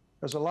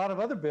there's a lot of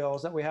other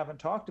bills that we haven't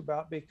talked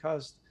about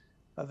because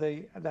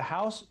the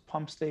House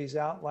pumps these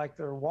out like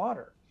they're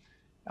water.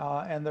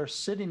 And they're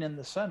sitting in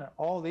the Senate.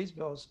 All these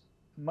bills,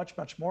 much,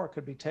 much more,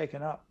 could be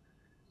taken up,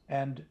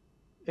 and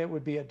it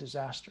would be a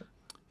disaster.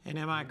 And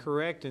am I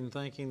correct in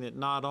thinking that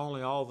not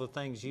only all the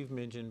things you've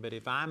mentioned, but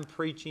if I'm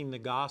preaching the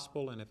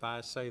gospel and if I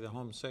say the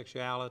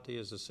homosexuality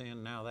is a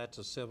sin, now that's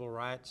a civil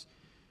rights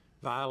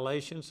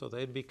violation, so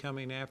they'd be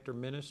coming after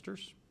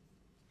ministers?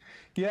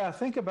 Yeah,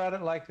 think about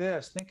it like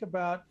this. Think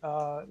about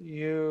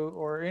you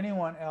or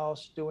anyone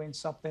else doing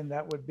something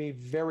that would be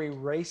very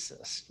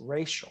racist,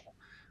 racial,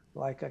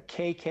 like a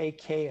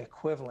KKK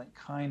equivalent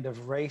kind of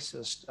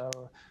racist,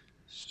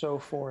 so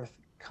forth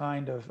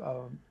kind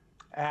of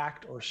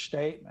act or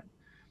statement.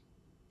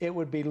 It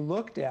would be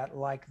looked at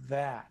like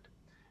that.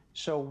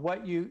 So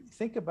what you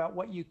think about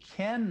what you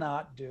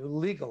cannot do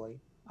legally,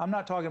 I'm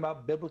not talking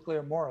about biblically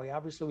or morally.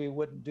 Obviously, we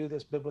wouldn't do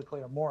this biblically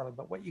or morally,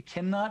 but what you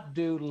cannot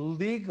do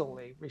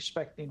legally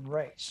respecting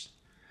race,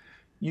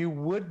 you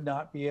would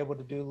not be able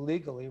to do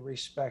legally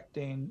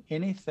respecting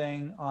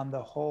anything on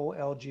the whole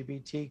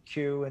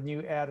LGBTQ, and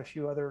you add a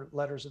few other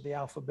letters of the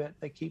alphabet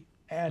they keep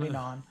adding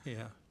on.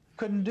 Yeah.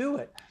 Couldn't do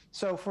it.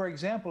 So, for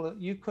example,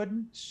 you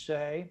couldn't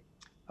say,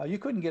 you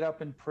couldn't get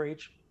up and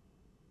preach,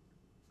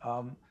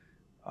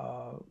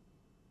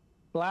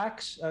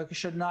 blacks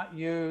should not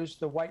use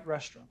the white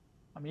restroom.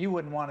 I mean, you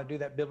wouldn't want to do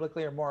that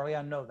biblically or morally,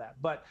 I know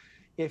that. But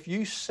if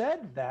you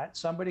said that,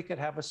 somebody could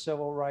have a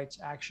civil rights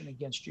action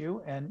against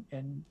you and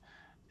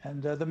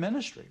the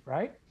ministry,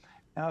 right?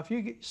 Now, if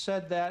you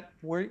said that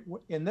we're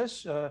in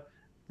this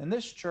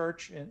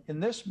church, in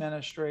this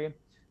ministry,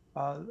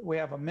 we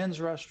have a men's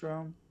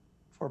restroom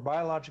for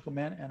biological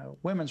men and a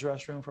women's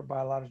restroom for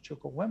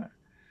biological women.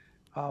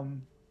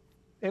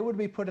 It would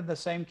be put in the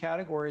same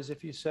category as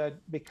if you said,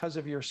 because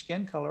of your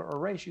skin color or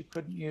race, you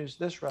couldn't use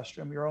this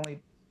restroom. You're only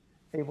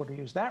able to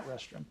use that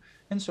restroom,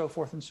 and so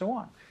forth and so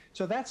on.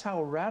 So that's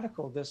how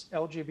radical this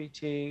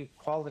LGBT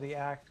Equality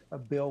Act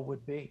bill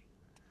would be.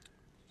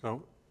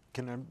 So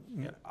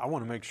I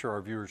want to make sure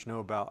our viewers know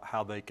about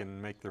how they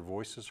can make their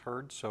voices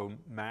heard. So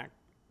Mac,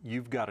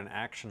 you've got an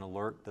action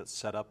alert that's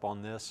set up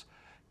on this.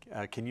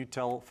 Can you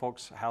tell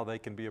folks how they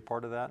can be a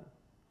part of that?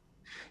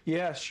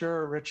 Yeah,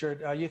 sure,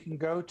 Richard. You can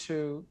go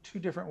to two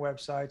different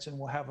websites, and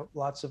we'll have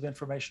lots of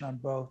information on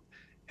both.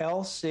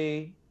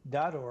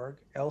 lc.org,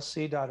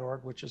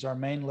 which is our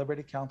main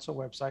Liberty Counsel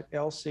website,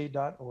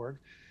 lc.org.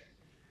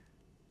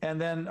 And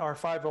then our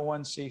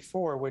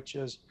 501c4, which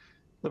is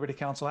Liberty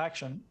Counsel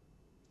Action,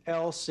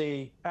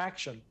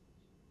 lcaction.org,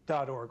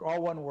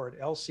 all one word,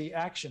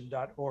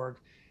 lcaction.org.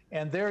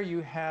 And there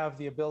you have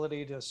the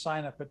ability to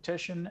sign a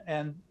petition.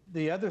 And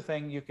the other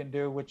thing you can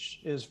do,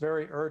 which is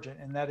very urgent,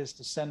 and that is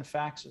to send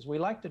faxes. We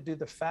like to do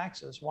the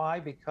faxes.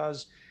 Why?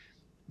 Because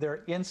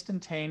they're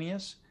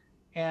instantaneous,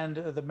 and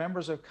the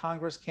members of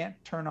Congress can't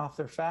turn off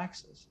their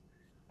faxes.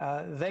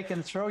 They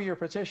can throw your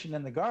petition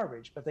in the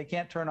garbage, but they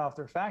can't turn off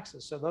their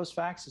faxes. So those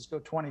faxes go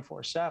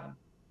 24/7.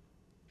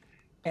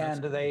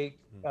 And they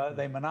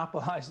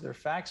monopolize their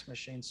fax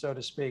machine, so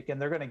to speak, and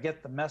they're going to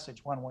get the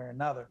message one way or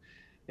another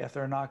if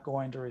they're not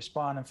going to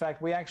respond. In fact,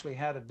 we actually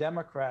had a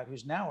Democrat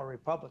who's now a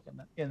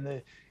Republican in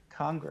the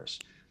Congress.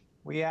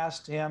 We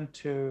asked him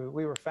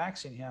we were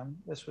faxing him,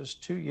 this was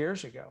 2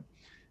 years ago,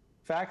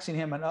 faxing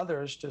him and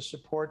others to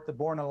support the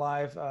Born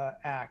Alive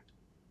Act.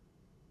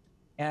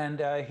 And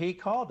he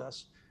called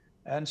us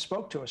and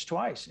spoke to us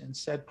twice and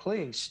said,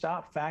 please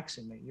stop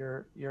faxing me.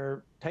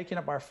 You're taking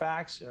up our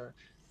fax.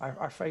 I'm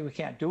afraid we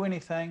can't do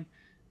anything.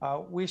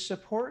 We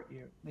support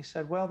you. And he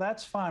said, well,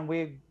 that's fine.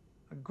 We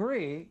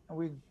agree.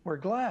 We're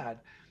glad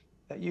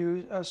that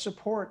you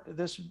support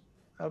this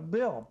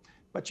bill,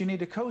 but you need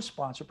to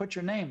co-sponsor, put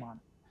your name on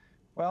it.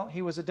 Well,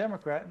 he was a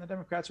Democrat, and the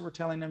Democrats were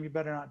telling him, you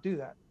better not do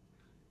that.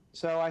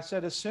 So I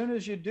said, as soon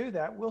as you do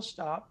that, we'll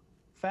stop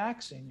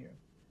faxing you.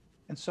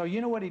 And so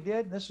you know what he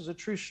did? This is a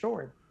true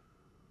story.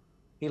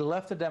 He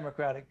left the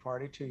Democratic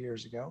Party 2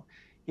 years ago.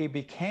 He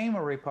became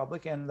a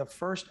Republican. The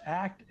first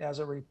act as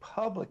a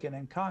Republican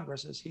in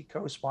Congress is he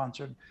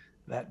co-sponsored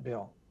that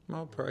bill.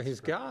 Oh, praise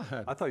God.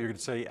 I thought you were going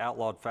to say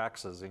outlawed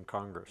faxes in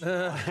Congress.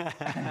 No,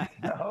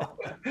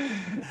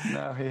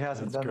 he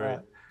hasn't done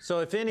that. So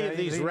if any of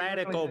these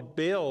radical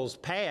bills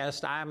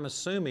passed, I'm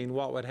assuming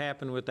what would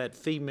happen with that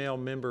female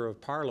member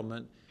of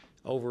Parliament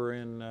over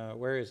in,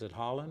 where is it,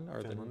 Holland?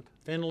 Or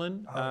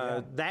Finland?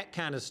 Yeah. That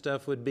kind of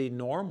stuff would be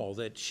normal,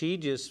 that she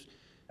just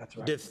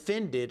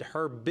defended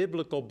her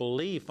biblical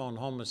belief on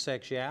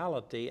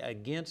homosexuality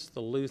against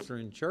the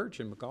Lutheran Church,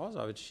 and because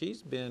of it,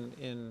 she's been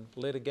in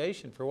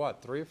litigation for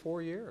what, 3 or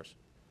 4 years?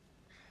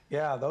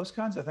 Yeah, those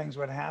kinds of things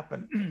would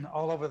happen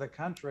all over the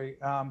country.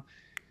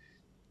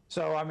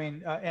 So, I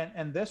mean,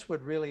 and this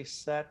would really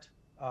set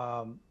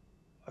a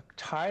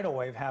tidal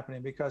wave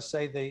happening, because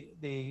say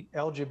the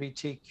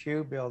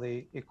LGBTQ bill,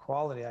 the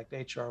Equality Act,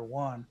 H.R.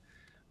 1,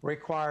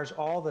 requires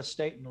all the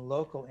state and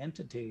local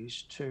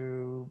entities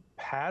to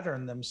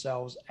pattern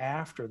themselves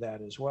after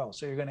that as well.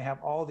 So you're going to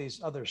have all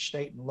these other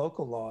state and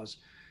local laws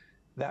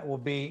that will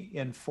be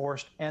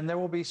enforced. And there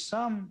will be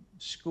some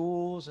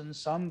schools and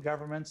some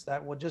governments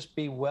that will just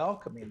be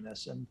welcoming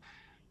this. And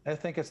I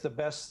think it's the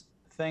best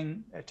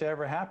thing to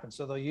ever happen.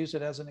 So they'll use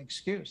it as an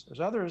excuse.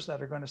 There's others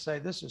that are going to say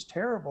this is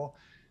terrible,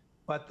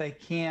 but they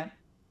can't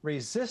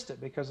resist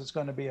it because it's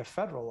going to be a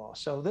federal law.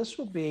 So this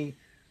will be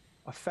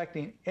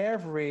affecting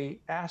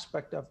every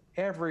aspect of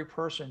every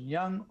person,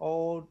 young,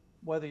 old,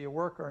 whether you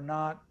work or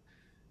not,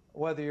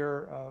 whether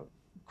you're a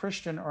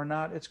Christian or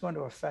not. It's going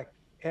to affect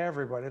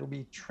everybody. It'll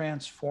be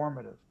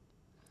transformative.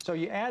 So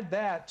you add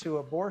that to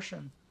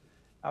abortion,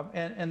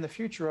 and the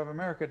future of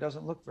America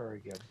doesn't look very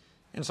good.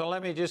 And so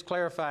let me just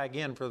clarify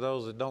again for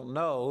those that don't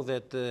know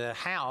that the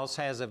House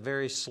has a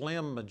very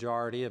slim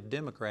majority of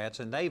Democrats,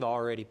 and they've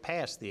already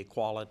passed the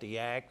Equality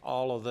Act,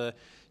 all of the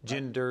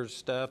gender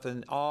stuff,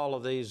 and all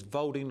of these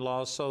voting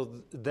laws. So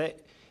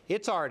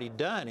it's already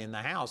done in the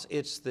House.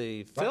 It's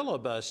the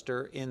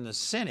filibuster in the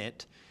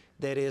Senate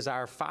that is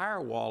our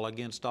firewall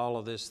against all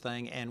of this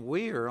thing, and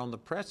we are on the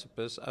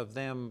precipice of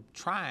them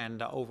trying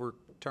to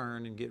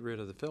overturn and get rid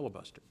of the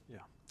filibuster. Yeah.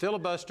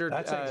 Filibuster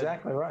That's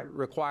exactly right.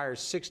 requires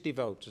 60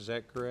 votes, is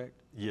that correct?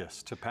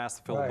 Yes, to pass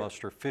the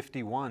filibuster,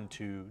 51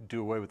 to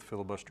do away with the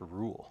filibuster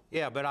rule.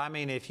 Yeah, but I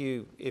mean, if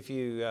you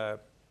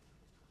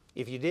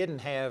didn't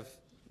have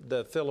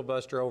the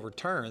filibuster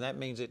overturned, that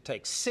means it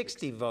takes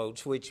 60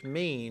 votes, which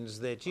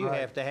means that you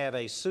have to have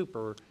a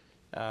super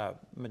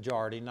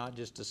majority, not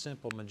just a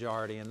simple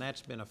majority, and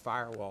that's been a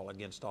firewall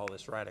against all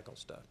this radical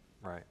stuff.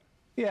 Right.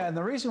 Yeah, and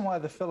the reason why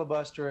the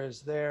filibuster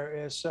is there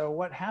is so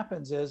what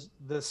happens is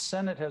the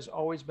Senate has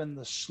always been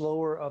the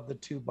slower of the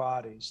two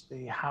bodies.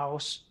 The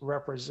House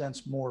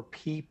represents more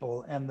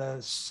people, and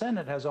the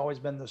Senate has always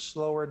been the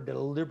slower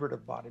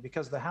deliberative body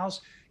because the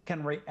House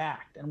can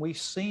react. And we've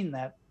seen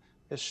that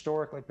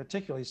historically,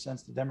 particularly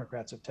since the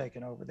Democrats have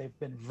taken over. They've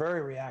been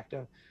very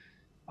reactive,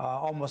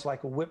 almost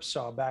like a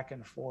whipsaw back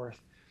and forth.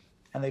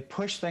 and they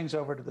push things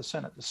over to the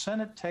Senate. The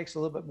Senate takes a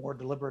little bit more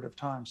deliberative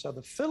time. So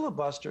the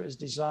filibuster is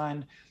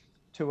designed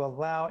to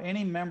allow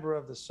any member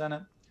of the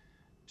Senate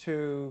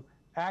to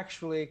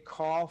actually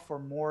call for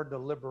more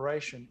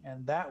deliberation.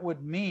 And that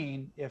would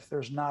mean if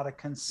there's not a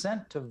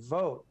consent to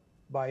vote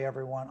by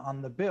everyone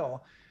on the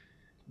bill,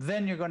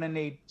 then you're going to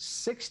need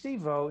 60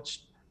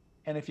 votes.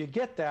 And if you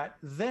get that,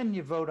 then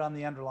you vote on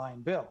the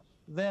underlying bill.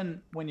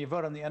 Then when you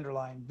vote on the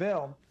underlying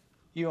bill,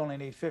 you only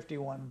need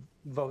 51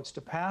 votes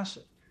to pass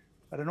it.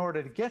 But in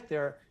order to get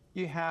there,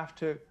 you have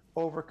to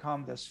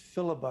overcome this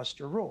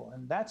filibuster rule.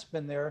 And that's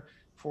been there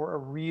for a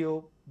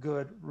real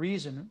good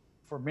reason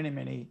for many,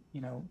 many,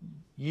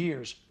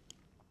 years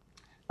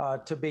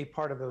to be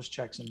part of those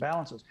checks and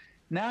balances.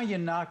 Now you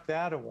knock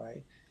that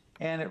away,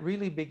 and it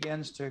really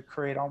begins to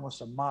create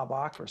almost a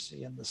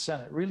mobocracy in the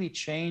Senate. It really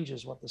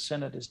changes what the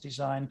Senate is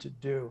designed to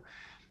do.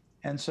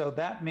 And so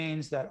that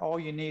means that all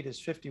you need is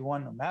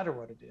 51, no matter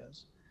what it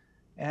is.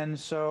 And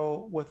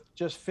so with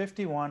just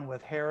 51,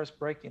 with Harris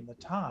breaking the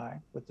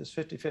tie, with this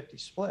 50-50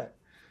 split,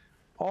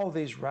 all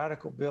these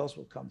radical bills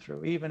will come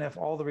through, even if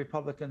all the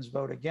Republicans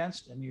vote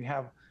against and you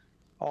have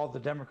all the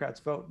Democrats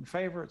vote in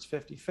favor, it's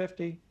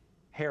 50-50.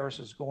 Harris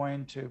is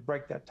going to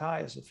break that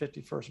tie as the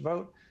 51st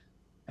vote,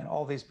 and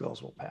all these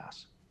bills will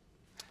pass.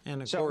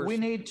 And of so course, we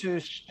need to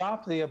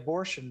stop the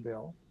abortion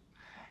bill.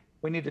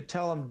 We need to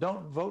tell them,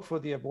 don't vote for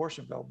the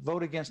abortion bill,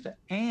 vote against it,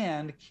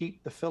 and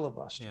keep the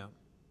filibuster. Yeah.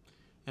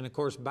 And of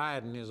course,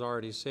 Biden has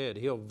already said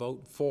he'll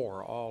vote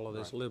for all of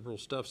this liberal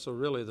stuff. So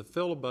really, the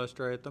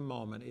filibuster at the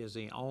moment is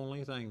the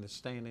only thing that's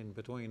standing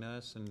between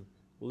us and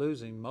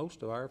losing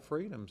most of our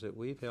freedoms that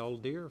we've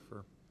held dear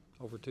for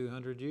over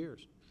 200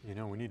 years.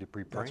 We need to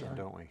be praying,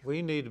 don't we?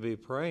 We need to be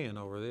praying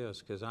over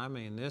this because,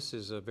 this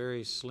is a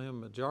very slim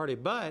majority.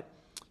 But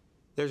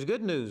there's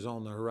good news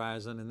on the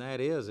horizon, and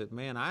that is that,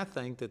 I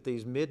think that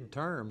these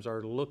midterms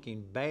are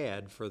looking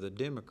bad for the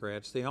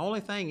Democrats. The only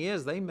thing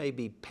is they may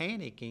be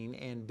panicking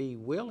and be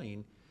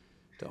willing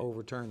to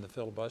overturn the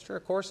filibuster.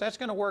 Of course, that's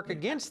going to work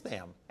against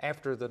them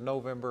after the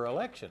November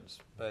elections.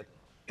 But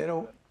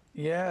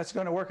it's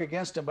going to work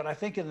against them. But I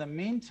think in the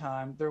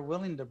meantime, they're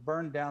willing to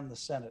burn down the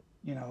Senate,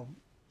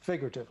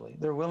 figuratively.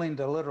 They're willing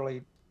to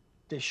literally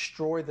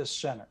destroy the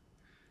Senate.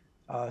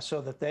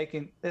 So that they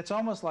can, it's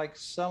almost like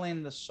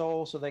selling the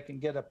soul so they can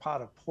get a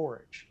pot of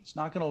porridge. It's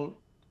not going to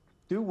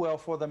do well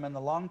for them in the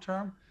long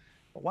term.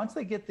 But once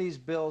they get these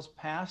bills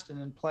passed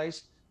and in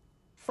place,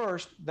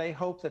 first, they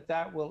hope that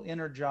that will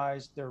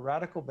energize their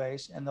radical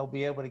base and they'll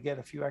be able to get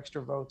a few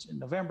extra votes in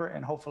November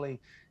and hopefully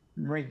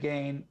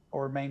regain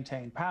or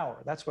maintain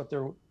power. That's what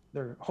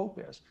their hope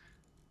is.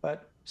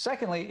 But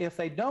secondly, if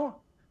they don't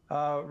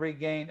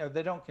regain or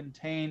they don't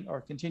contain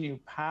or continue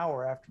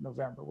power after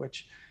November,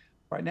 which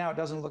right now, it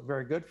doesn't look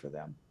very good for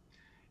them.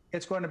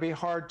 It's going to be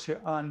hard to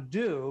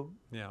undo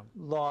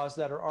laws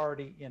that are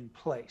already in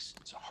place.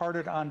 It's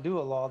harder to undo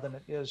a law than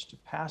it is to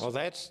pass. Well,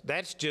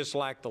 that's just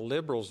like the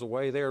liberals, the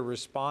way they're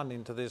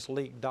responding to this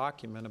leaked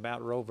document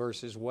about Roe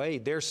versus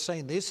Wade. They're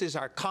saying this is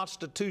our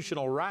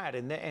constitutional right,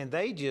 and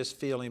they just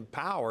feel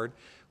empowered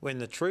when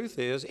the truth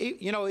is,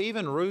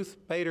 even Ruth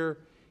Bader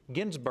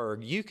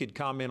Ginsburg, you could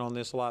comment on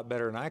this a lot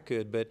better than I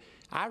could, but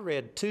I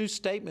read 2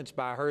 statements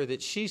by her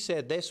that she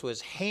said this was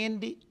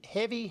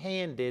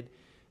heavy-handed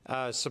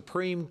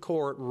Supreme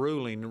Court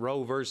ruling,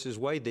 Roe versus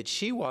Wade, that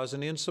she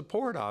wasn't in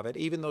support of it,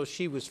 even though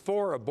she was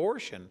for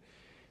abortion,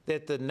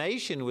 that the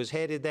nation was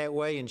headed that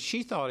way, and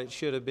she thought it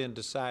should have been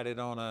decided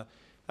on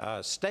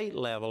a state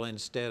level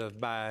instead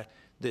of by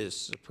this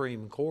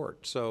Supreme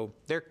Court. So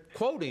they're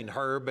quoting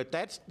her, but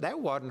that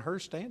wasn't her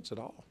stance at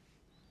all.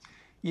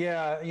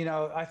 Yeah,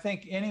 I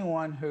think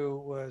anyone who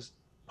was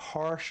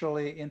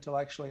partially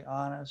intellectually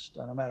honest,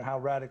 no matter how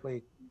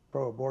radically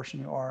pro-abortion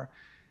you are,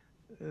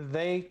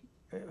 they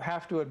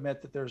have to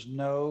admit that there's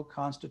no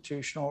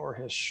constitutional or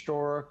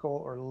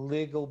historical or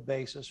legal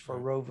basis for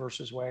Roe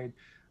versus Wade,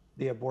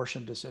 the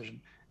abortion decision.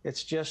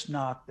 It's just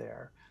not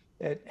there.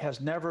 It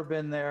has never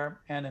been there.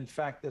 And in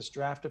fact, this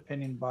draft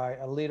opinion by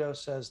Alito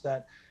says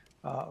that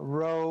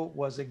Roe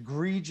was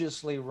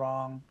egregiously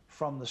wrong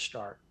from the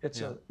start.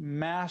 It's a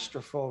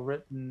masterful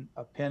written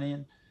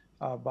opinion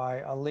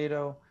by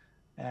Alito,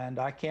 and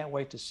I can't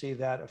wait to see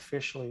that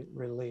officially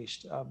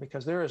released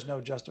because there is no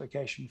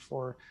justification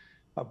for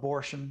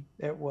abortion.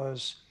 It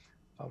was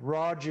a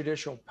raw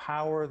judicial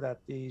power that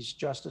these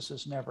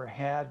justices never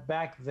had.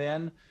 Back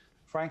then,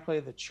 frankly,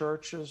 the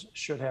churches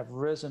should have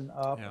risen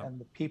up and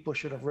the people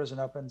should have risen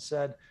up and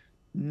said,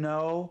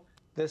 no,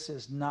 this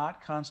is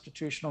not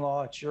constitutional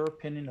law. It's your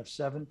opinion of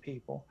 7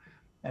 people.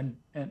 And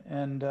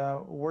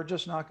we're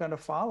just not going to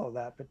follow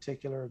that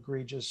particular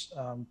egregious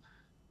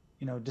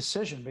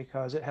decision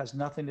because it has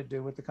nothing to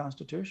do with the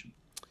Constitution.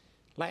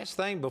 Last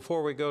thing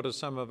before we go to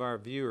some of our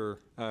viewer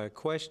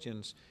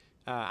questions,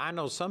 I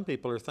know some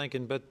people are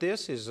thinking, but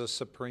this is a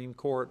Supreme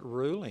Court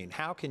ruling.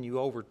 How can you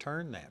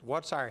overturn that?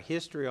 What's our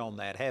history on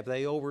that? Have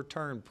they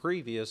overturned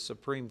previous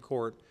Supreme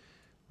Court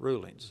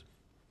rulings?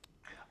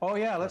 Oh,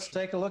 yeah, let's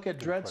take a look at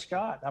Dred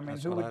Scott. I mean,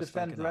 who would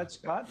defend Dred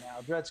Scott now?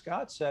 Dred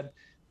Scott said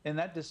in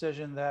that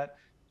decision that,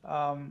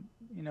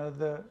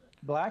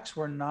 blacks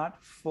were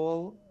not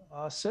full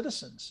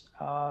citizens.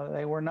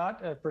 They were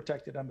not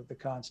protected under the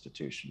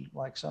Constitution,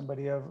 like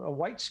somebody of a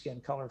white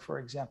skin color, for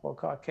example,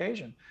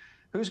 Caucasian.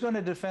 Who's going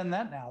to defend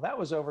that now? That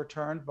was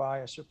overturned by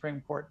a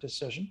Supreme Court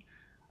decision.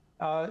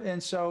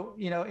 And so,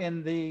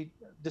 in the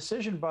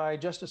decision by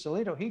Justice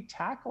Alito, he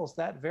tackles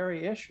that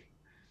very issue.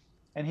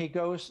 And he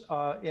goes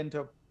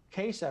into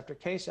case after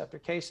case after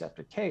case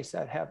after case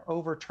that have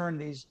overturned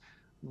these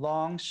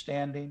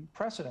long-standing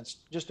precedents.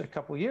 Just a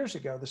couple of years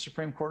ago, the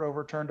Supreme Court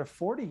overturned a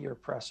 40-year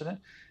precedent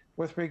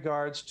with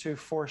regards to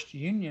forced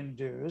union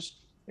dues.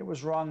 It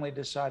was wrongly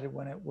decided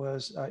when it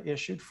was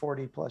issued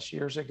 40 plus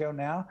years ago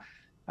now,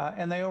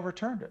 and they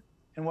overturned it.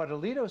 And what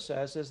Alito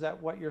says is that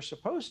what you're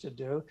supposed to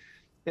do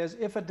is,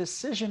 if a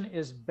decision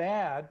is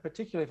bad,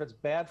 particularly if it's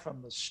bad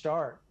from the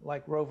start,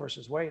 like Roe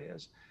versus Wade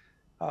is,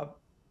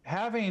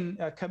 having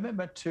a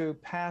commitment to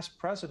past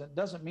precedent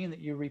doesn't mean that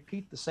you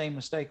repeat the same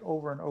mistake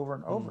over and over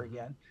and over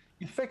again.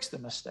 You fix the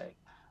mistake.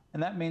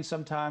 And that means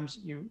sometimes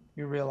you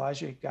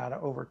realize you got to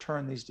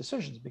overturn these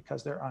decisions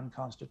because they're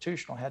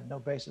unconstitutional, had no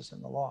basis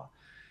in the law.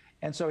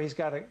 And so he's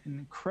got an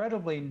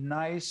incredibly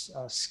nice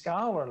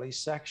scholarly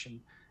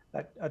section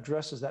that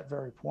addresses that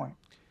very point.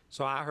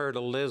 So I heard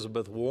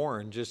Elizabeth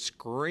Warren just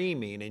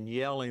screaming and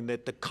yelling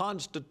that the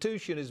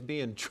Constitution is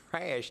being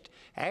trashed.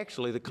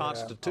 Actually, the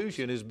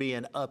Constitution is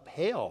being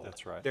upheld.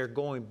 That's right. They're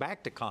going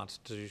back to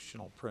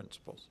constitutional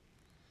principles.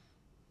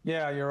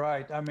 Yeah, you're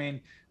right. I mean,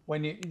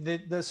 when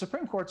the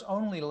Supreme Court's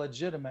only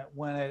legitimate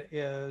when it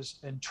is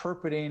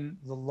interpreting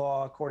the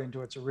law according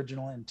to its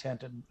original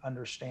intent and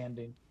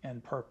understanding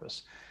and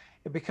purpose.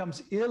 It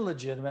becomes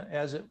illegitimate,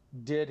 as it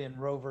did in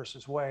Roe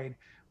versus Wade,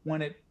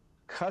 when it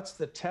cuts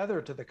the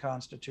tether to the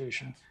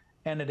Constitution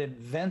and it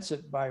invents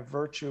it by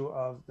virtue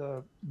of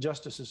the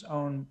justice's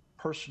own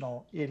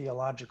personal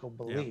ideological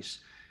beliefs.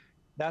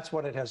 That's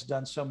what it has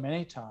done so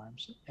many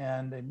times.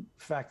 And in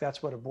fact,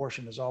 that's what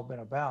abortion has all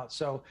been about.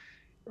 So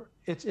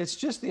it's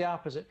just the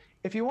opposite.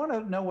 If you want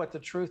to know what the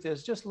truth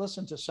is, just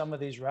listen to some of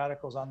these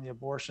radicals on the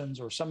abortions,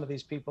 or some of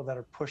these people that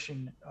are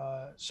pushing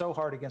so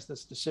hard against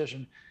this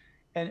decision.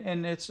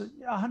 And it's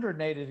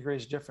 180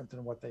 degrees different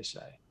than what they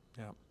say.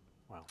 Yeah.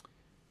 Wow.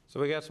 So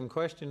we got some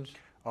questions.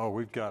 Oh,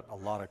 we've got a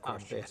lot of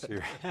questions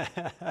here.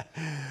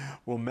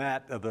 Well,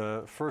 Matt,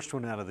 the first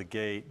one out of the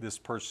gate, this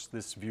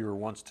viewer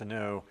wants to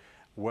know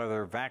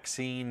whether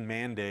vaccine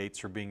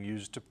mandates are being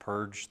used to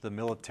purge the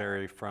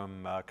military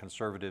from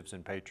conservatives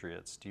and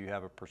patriots. Do you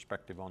have a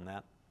perspective on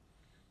that?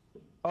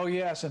 Oh,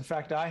 yes. In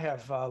fact, I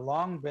have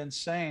long been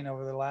saying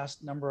over the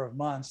last number of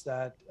months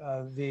that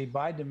the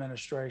Biden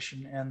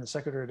administration and the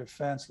Secretary of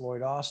Defense,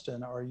 Lloyd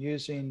Austin, are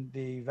using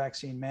the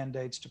vaccine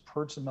mandates to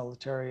purge the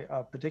military,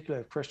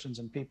 particularly of Christians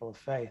and people of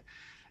faith.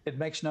 It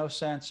makes no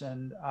sense.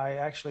 And I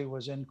actually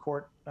was in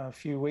court a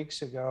few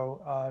weeks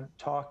ago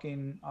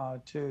talking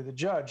to the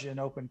judge in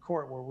open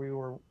court, where we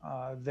were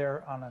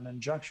there on an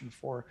injunction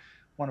for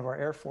one of our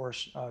Air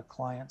Force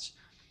clients,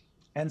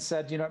 and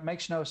said, it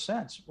makes no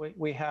sense.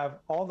 We have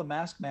all the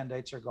mask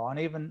mandates are gone.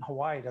 Even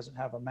Hawaii doesn't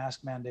have a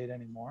mask mandate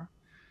anymore.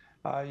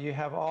 You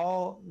have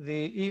all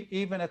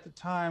even at the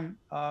time,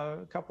 a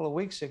couple of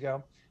weeks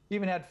ago, you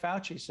even had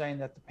Fauci saying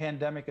that the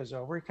pandemic is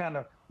over. He kind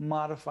of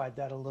modified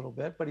that a little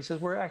bit, but he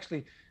says we're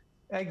actually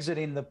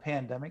exiting the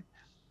pandemic.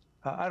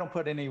 I don't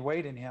put any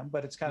weight in him,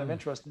 but it's kind of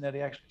interesting that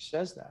he actually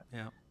says that.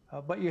 Yeah.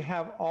 But you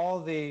have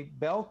all the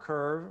bell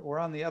curve. We're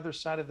on the other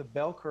side of the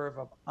bell curve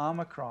of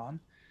Omicron.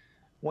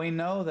 We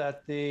know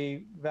that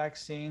the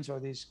vaccines,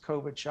 or these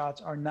COVID shots,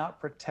 are not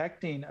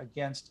protecting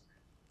against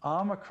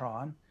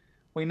Omicron.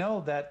 We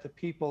know that the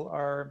people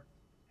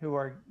who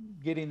are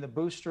getting the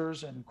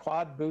boosters and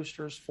quad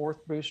boosters,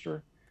 fourth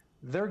booster,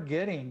 they're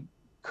getting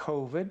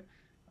COVID.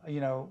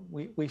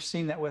 We've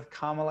seen that with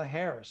Kamala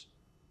Harris.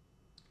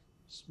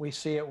 We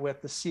see it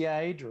with the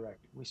CIA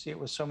director. We see it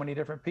with so many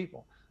different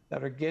people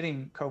that are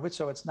getting COVID,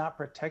 so it's not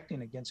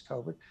protecting against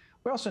COVID.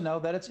 We also know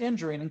that it's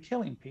injuring and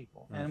killing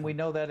people. And we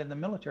know that in the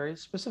military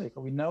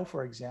specifically. We know,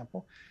 for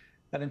example,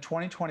 that in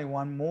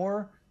 2021,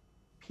 more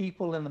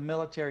people in the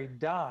military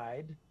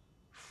died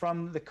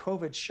from the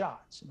COVID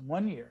shots in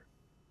 1 year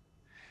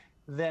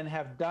than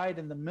have died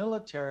in the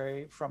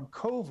military from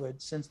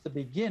COVID since the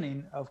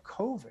beginning of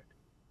COVID.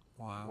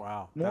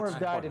 Wow. More have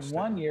died in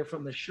 1 year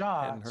from the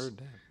shots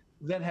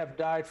than have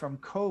died from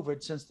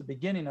COVID since the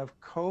beginning of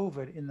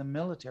COVID in the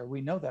military. We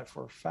know that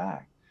for a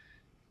fact.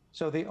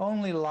 So the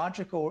only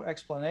logical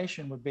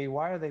explanation would be,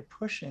 why are they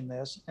pushing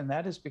this? And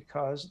that is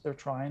because they're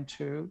trying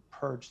to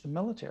purge the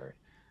military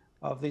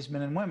of these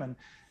men and women.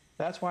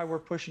 That's why we're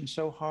pushing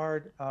so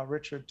hard,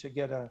 Richard, to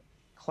get a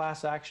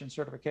class action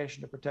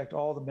certification to protect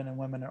all the men and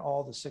women in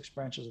all the 6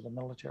 branches of the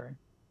military.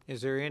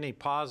 Is there any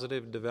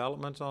positive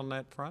developments on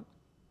that front?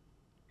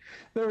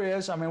 There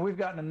is. I mean, we've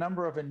gotten a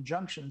number of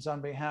injunctions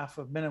on behalf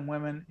of men and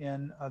women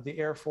in the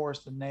Air Force,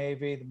 the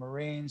Navy, the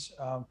Marines,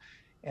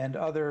 and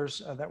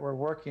others that we're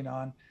working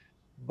on.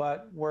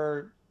 But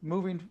we're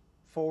moving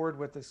forward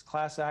with this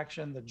class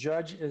action. The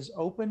judge is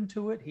open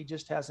to it. He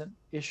just hasn't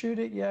issued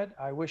it yet.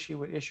 I wish he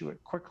would issue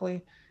it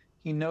quickly.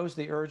 he knows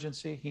the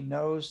urgency. He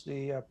knows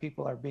the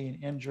people are being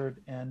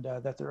injured and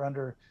that they're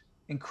under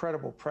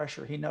incredible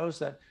pressure. He knows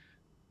that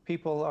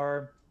people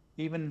are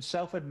even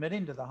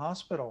self-admitting to the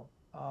hospital.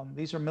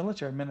 These are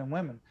military men and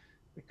women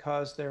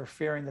because they're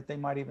fearing that they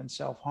might even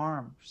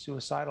self-harm,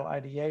 suicidal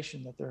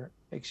ideation that they're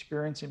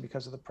experiencing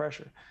because of the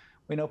pressure.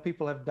 We know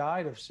people have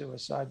died of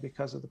suicide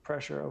because of the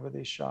pressure over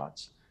these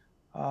shots.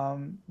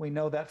 We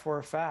know that for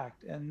a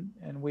fact, and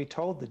we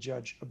told the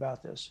judge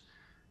about this.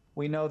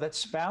 We know that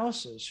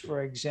spouses,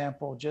 for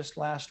example, just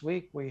last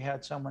week, we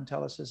had someone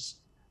tell us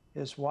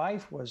his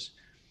wife was,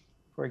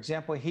 for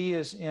example, he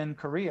is in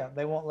Korea.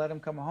 They won't let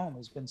him come home.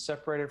 He's been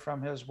separated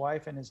from his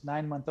wife and his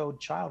 9-month-old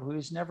child, who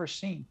he's never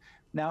seen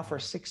now for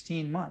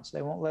 16 months.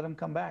 They won't let him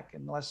come back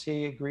unless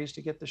he agrees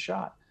to get the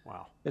shot.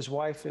 Wow. His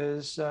wife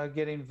is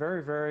getting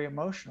very, very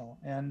emotional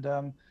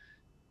and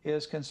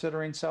is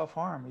considering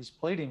self-harm. He's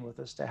pleading with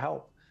us to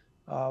help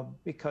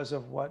because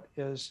of what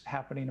is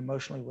happening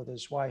emotionally with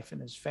his wife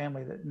and his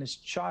family and his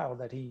child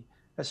that he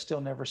has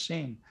still never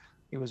seen.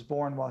 He was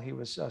born while he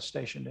was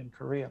stationed in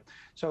Korea.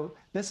 So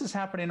this is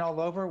happening all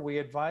over. We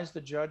advise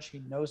the judge.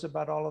 He knows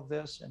about all of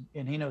this,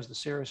 and he knows the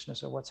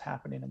seriousness of what's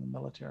happening in the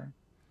military.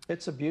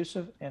 It's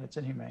abusive and it's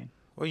inhumane.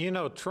 Well, you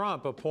know,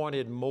 Trump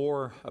appointed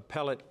more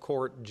appellate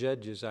court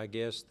judges, I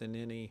guess, than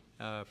any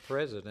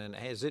president.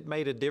 Has it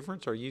made a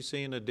difference? Are you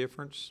seeing a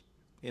difference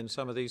in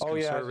some of these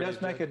conservative it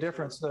does make a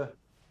difference.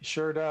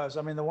 Sure does.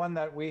 I mean, the one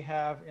that we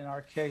have in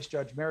our case,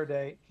 Judge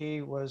Miraday,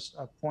 he was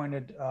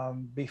appointed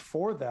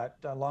before that,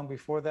 long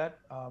before that,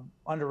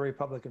 under a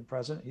Republican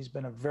president. He's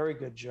been a very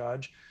good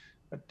judge.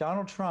 But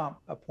Donald Trump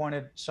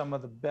appointed some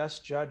of the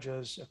best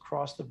judges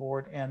across the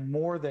board and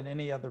more than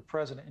any other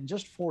president in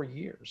just 4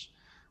 years,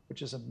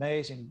 which is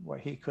amazing what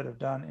he could have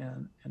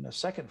done in a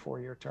second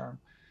 4-year term.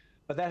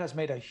 But that has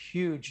made a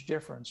huge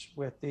difference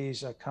with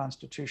these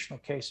constitutional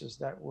cases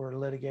that we're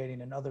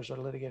litigating and others are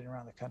litigating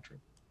around the country.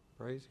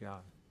 Praise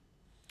God.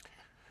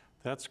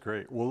 That's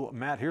great. Well,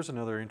 Matt, here's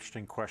another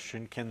interesting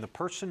question. Can the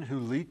person who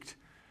leaked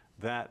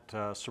that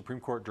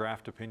Supreme Court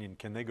draft opinion,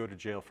 can they go to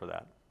jail for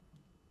that?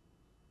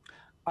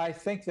 I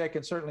think they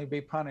can certainly be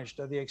punished.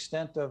 The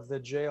extent of the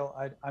jail,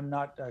 I'm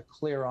not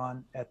clear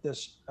on at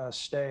this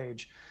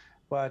stage,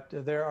 but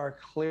there are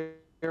clear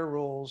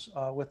rules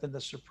within the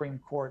Supreme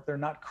Court. They're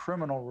not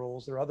criminal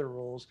rules, they're other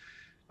rules.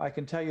 I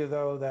can tell you,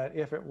 though, that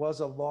if it was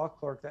a law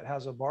clerk that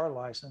has a bar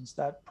license,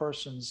 that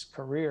person's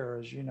career,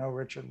 as you know,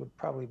 Richard, would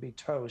probably be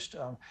toast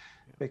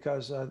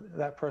because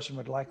that person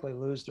would likely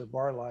lose their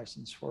bar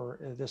license for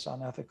this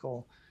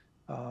unethical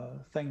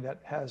thing that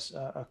has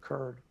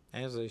occurred.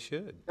 As they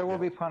should. There will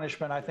be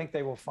punishment. I think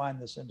they will find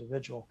this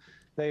individual.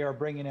 They are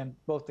bringing in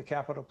both the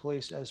Capitol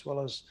Police as well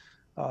as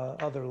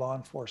other law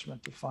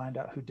enforcement to find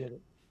out who did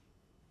it.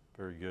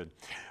 Very good.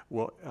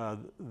 Well,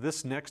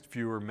 this next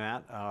viewer,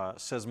 Matt,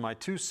 says, my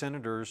 2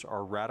 senators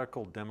are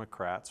radical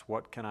Democrats.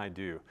 What can I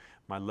do?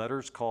 My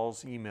letters,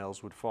 calls,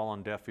 emails would fall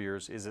on deaf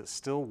ears. Is it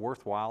still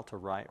worthwhile to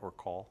write or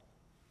call?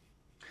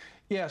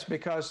 Yes,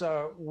 because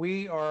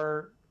we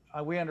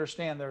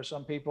understand there are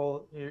some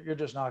people, you're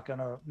just not going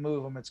to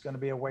move them. It's going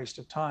to be a waste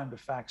of time to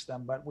fax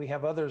them. But we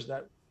have others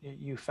that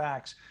you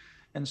fax.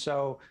 And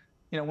so,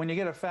 you know, when you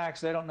get a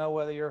fax, they don't know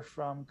whether you're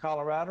from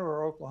Colorado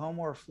or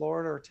Oklahoma or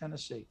Florida or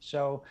Tennessee.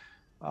 So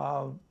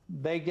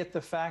they get the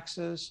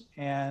faxes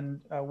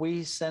and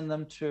we send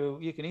them to,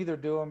 you can either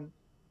do them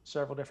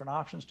several different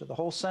options to the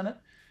whole Senate,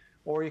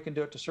 or you can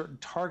do it to certain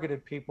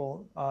targeted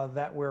people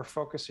that we're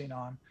focusing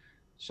on.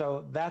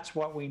 So that's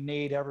what we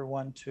need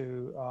everyone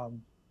to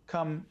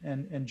come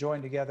and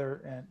join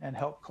together and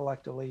help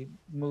collectively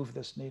move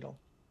this needle.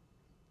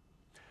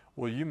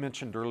 Well, you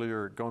mentioned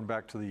earlier, going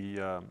back to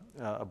the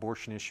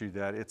abortion issue,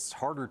 that it's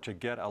harder to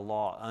get a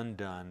law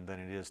undone than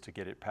it is to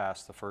get it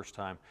passed the first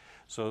time.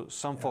 So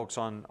some folks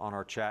on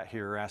our chat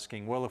here are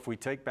asking, well, if we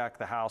take back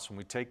the House and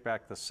we take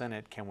back the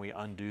Senate, can we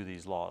undo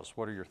these laws?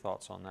 What are your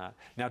thoughts on that?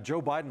 Now,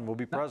 Joe Biden will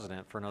be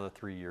president for another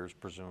 3 years,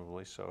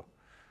 presumably, so.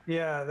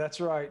 Yeah, that's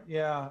right,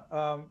 yeah.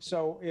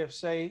 So if,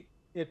 say,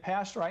 it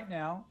passed right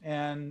now,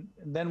 and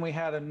then we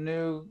had a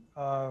new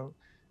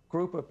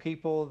group of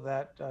people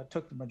that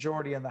took the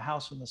majority in the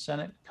House and the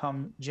Senate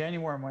come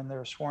January when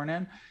they're sworn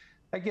in,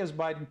 that gives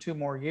Biden 2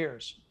 more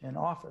years in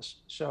office.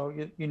 So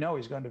you know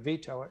he's going to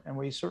veto it, and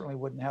we certainly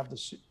wouldn't have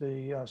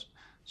the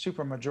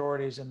super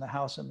majorities in the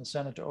House and the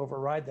Senate to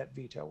override that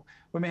veto.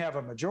 We may have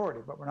a majority,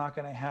 but we're not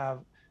going to have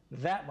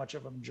that much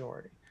of a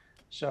majority.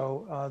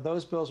 So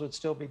those bills would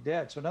still be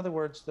dead. So in other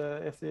words,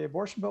 if the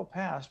abortion bill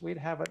passed, we'd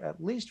have it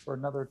at least for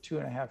another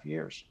 2.5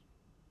 years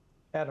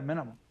at a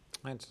minimum.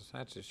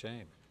 That's a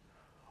shame.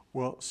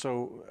 Well,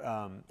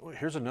 so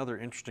here's another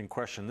interesting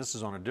question. This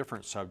is on a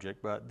different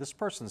subject, but this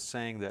person's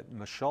saying that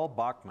Michelle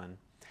Bachmann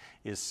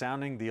is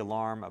sounding the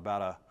alarm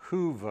about a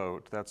WHO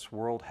vote, that's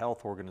World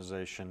Health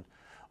Organization,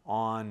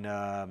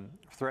 on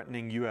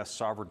threatening U.S.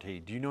 sovereignty.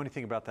 Do you know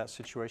anything about that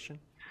situation?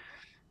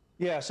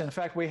 Yes, in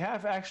fact, we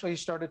have actually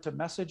started to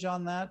message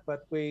on that,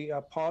 but we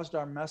paused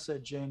our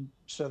messaging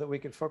so that we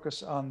could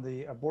focus on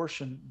the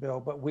abortion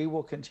bill. But we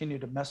will continue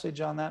to message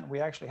on that.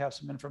 We actually have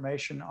some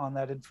information on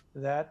that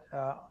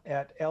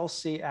at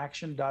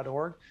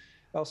lcaction.org,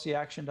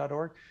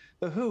 lcaction.org.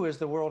 The WHO is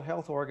the World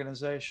Health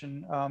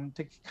Organization.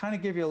 To kind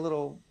of give you a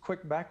little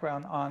quick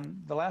background, on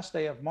the last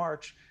day of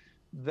March,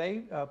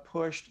 they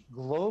pushed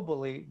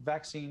globally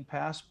vaccine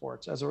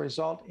passports. As a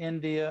result,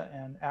 India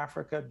and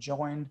Africa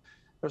joined.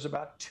 There's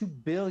about 2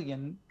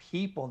 billion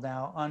people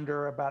now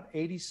under about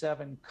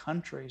 87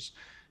 countries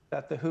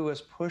that the WHO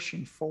is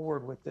pushing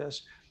forward with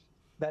this,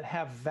 that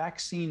have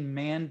vaccine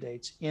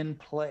mandates in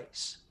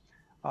place.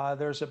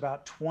 There's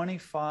about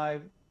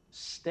 25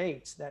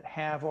 states that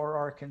have or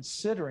are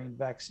considering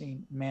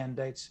vaccine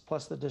mandates,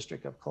 plus the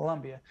District of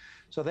Columbia.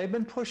 So they've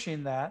been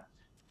pushing that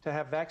to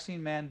have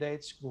vaccine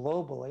mandates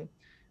globally.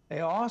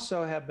 They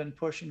also have been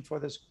pushing for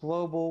this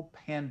global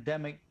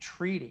pandemic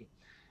treaty.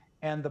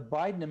 And the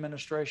Biden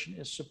administration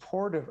is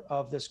supportive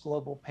of this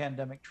global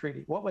pandemic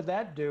treaty. What would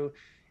that do?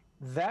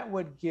 That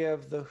would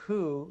give the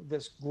WHO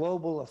this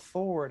global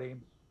authority,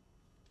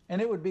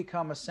 and it would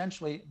become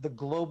essentially the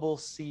global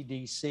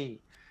CDC,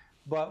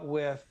 but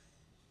with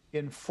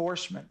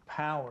enforcement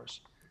powers.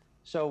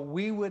 So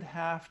we would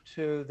have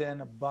to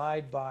then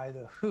abide by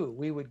the WHO.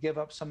 We would give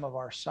up some of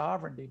our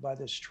sovereignty by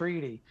this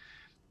treaty,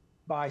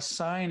 by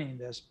signing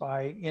this,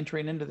 by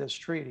entering into this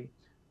treaty,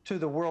 to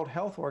the World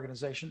Health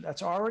Organization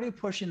that's already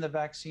pushing the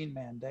vaccine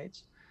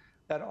mandates,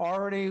 that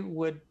already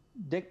would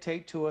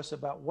dictate to us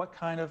about what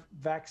kind of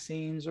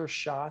vaccines or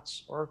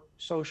shots or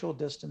social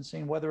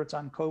distancing, whether it's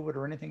on COVID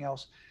or anything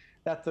else,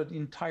 that the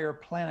entire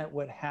planet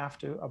would have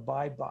to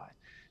abide by.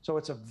 So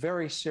it's a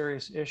very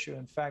serious issue.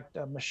 In fact,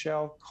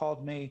 Michelle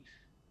called me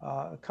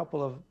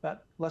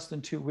about less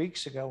than 2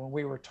 weeks ago when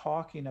we were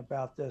talking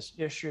about this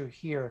issue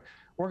here.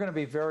 We're going to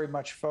be very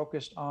much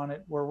focused on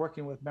it. We're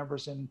working with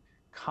members in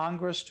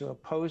Congress to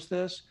oppose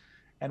this,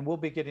 and we'll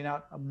be getting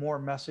out more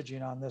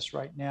messaging on this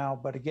right now.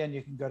 But again,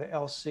 you can go to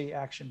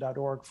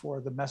lcaction.org for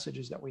the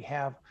messages that we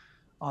have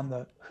on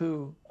the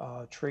WHO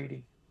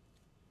treaty.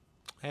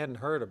 I hadn't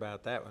heard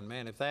about that one.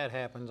 Man, if that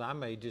happens, I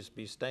may just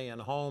be staying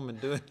home and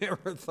doing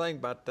everything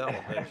by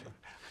television.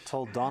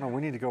 Told Donna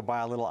we need to go buy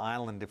a little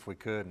island if we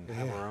could and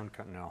have our own.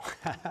 No.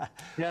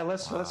 Yeah,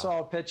 let's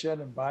all pitch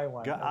in and buy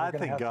one. I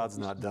think God's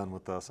not done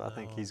with us. I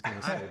think He's going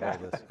to save all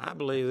this. I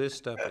believe this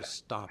stuff is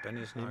stopping.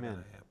 It's not going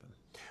to happen.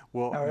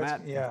 Well, No,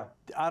 Matt, yeah.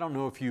 I don't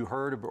know if you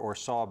heard or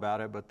saw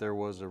about it, but there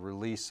was a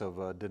release of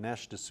a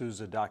Dinesh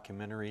D'Souza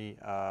documentary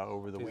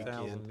over the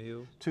 2,000 weekend.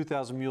 Mules.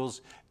 2,000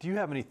 Mules. Do you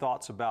have any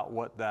thoughts about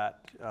what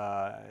that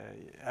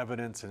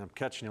evidence, and I'm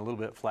catching you a little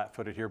bit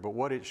flat-footed here, but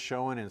what it's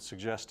showing and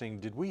suggesting?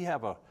 Did we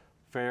have a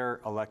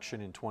fair election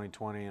in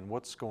 2020, and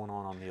what's going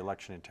on the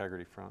election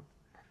integrity front?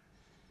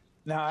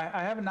 Now,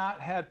 I have not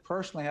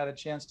personally had a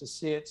chance to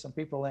see it. Some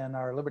people in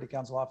our Liberty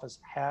Counsel office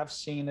have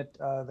seen it.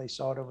 They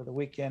saw it over the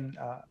weekend.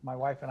 My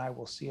wife and I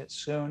will see it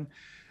soon.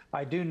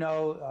 I do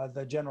know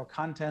the general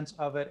contents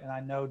of it, and I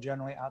know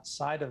generally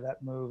outside of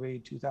that movie,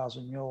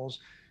 2,000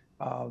 Mules,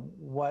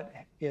 what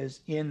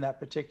is in that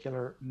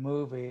particular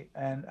movie.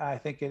 And I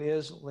think it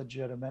is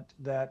legitimate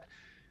that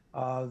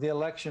the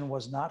election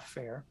was not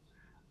fair,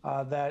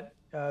 that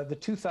the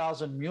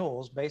 2,000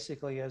 mules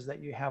basically is that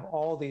you have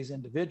all these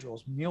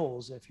individuals,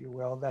 mules, if you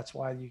will. That's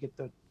why you get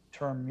the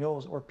term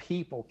mules, or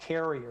people,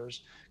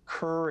 carriers,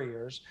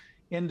 couriers,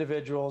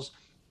 individuals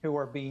who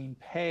are being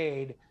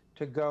paid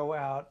to go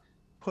out,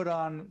 put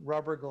on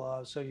rubber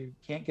gloves so you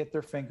can't get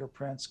their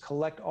fingerprints,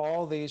 collect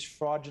all these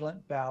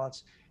fraudulent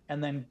ballots,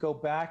 and then go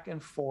back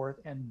and forth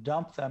and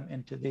dump them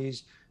into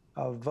these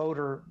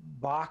voter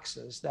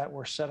boxes that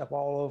were set up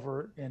all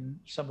over in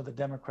some of the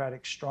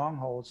Democratic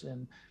strongholds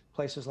in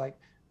places like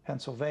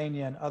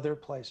Pennsylvania and other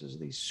places,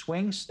 these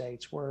swing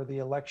states where the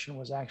election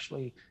was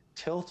actually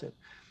tilted.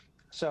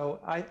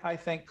 So I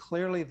think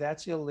clearly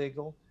that's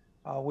illegal.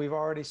 We've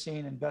already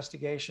seen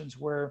investigations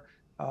where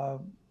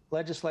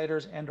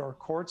legislators and or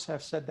courts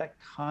have said that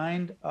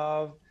kind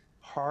of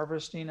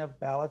harvesting of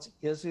ballots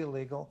is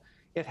illegal.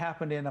 It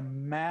happened in a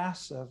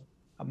massive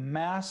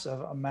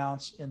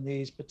amounts in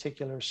these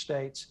particular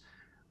states.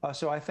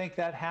 So I think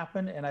that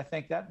happened, and I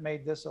think that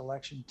made this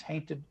election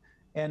tainted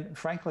and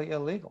frankly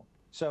illegal.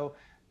 So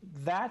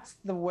that's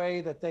the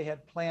way that they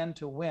had planned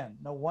to win.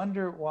 No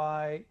wonder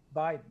why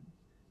Biden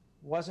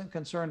wasn't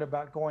concerned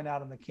about going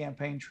out on the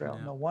campaign trail.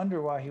 Yeah. No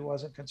wonder why he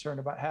wasn't concerned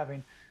about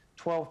having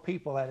 12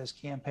 people at his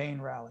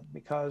campaign rally,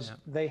 because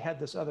they had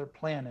this other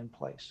plan in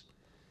place.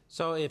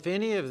 So if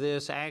any of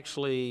this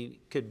actually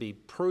could be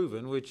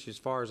proven, which as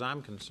far as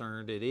I'm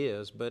concerned it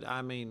is, but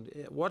I mean,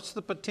 what's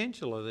the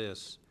potential of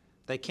this?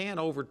 They can't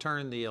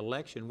overturn the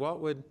election. What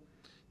would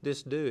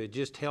this do? It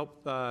just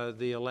help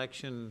the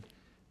election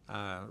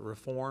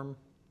reform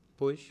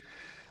push?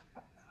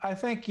 I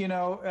think,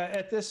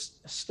 at this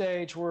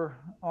stage, we're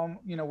a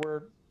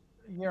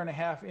year and a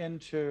half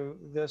into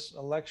this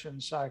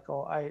election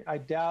cycle. I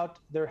doubt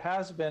there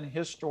has been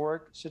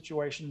historic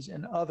situations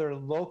in other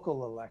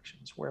local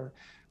elections where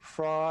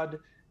fraud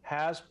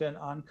has been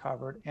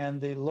uncovered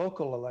and the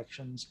local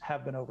elections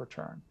have been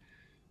overturned.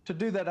 To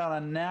do that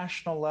on a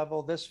national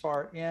level this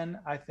far in,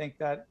 I think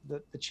that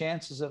the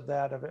chances of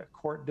that, of a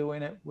court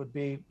doing it, would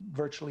be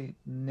virtually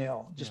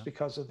nil, just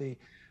because of the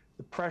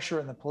pressure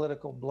and the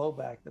political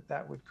blowback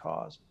that would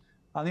cause.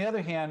 On the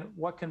other hand,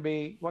 what can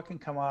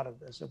come out of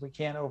this if we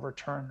can't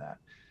overturn that?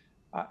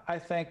 I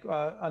think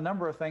a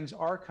number of things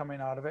are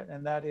coming out of it,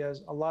 and that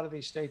is a lot of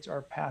these states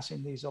are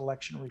passing these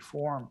election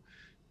reform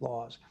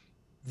laws.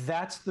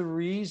 That's the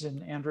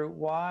reason, Andrew,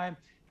 why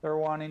they're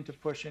wanting to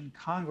push in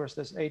Congress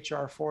this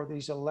H.R. 4,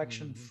 these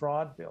election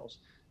fraud bills,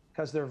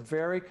 because they're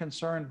very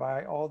concerned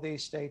by all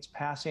these states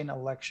passing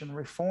election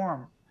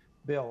reform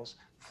bills.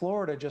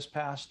 Florida just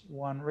passed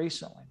one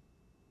recently,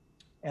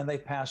 and they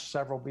passed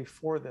several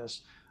before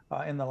this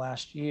in the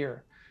last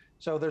year.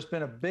 So there's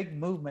been a big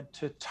movement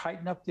to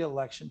tighten up the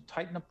election,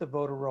 tighten up the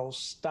voter rolls,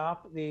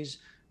 stop these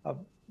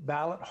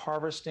ballot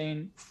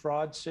harvesting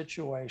fraud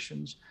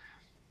situations.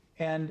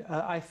 And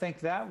I think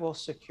that will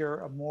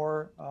secure a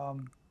more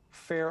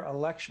fair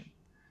election.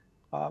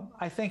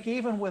 I think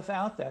even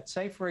without that,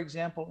 say, for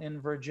example,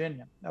 in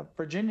Virginia,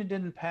 Virginia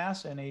didn't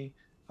pass any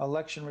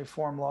election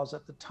reform laws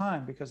at the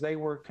time because they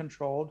were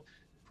controlled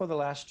for the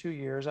last 2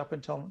 years up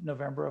until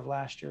November of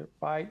last year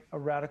by a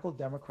radical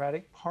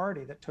Democratic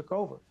Party that took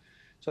over.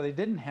 So they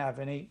didn't have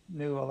any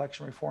new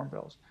election reform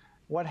bills.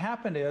 What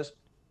happened is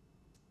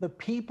the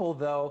people,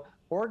 though,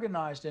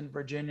 organized in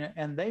Virginia,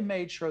 and they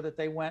made sure that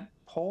they went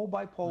poll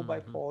by poll by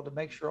poll to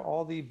make sure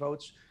all the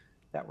votes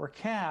that were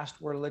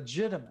cast were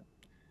legitimate.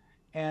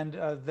 And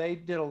they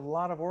did a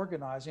lot of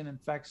organizing. In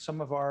fact, some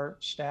of our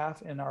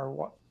staff in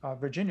our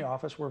Virginia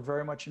office were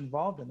very much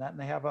involved in that. And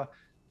they have a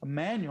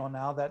manual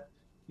now that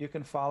you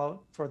can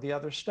follow for the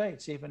other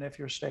states, even if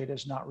your state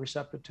is not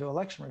receptive to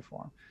election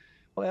reform.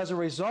 Well, as a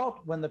result,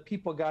 when the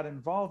people got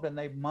involved and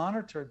they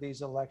monitored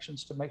these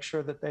elections to make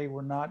sure that they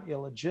were not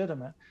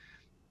illegitimate,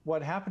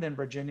 what happened in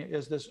Virginia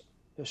is this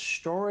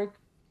historic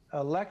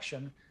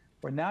election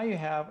where now you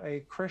have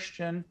a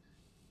Christian,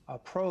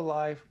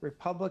 pro-life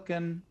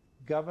Republican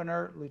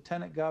governor,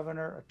 lieutenant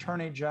governor,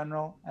 attorney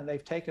general, and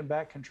they've taken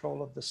back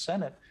control of the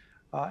Senate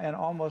and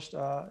almost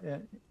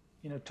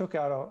took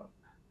out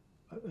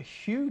a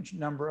huge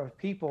number of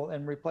people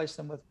and replaced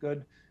them with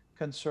good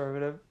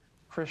conservative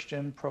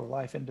Christian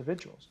pro-life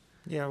individuals.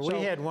 Yeah,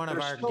 we had one of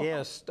our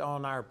guests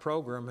on our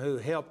program who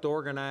helped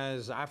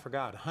organize, I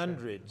forgot,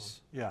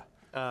 hundreds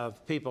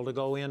of people to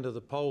go into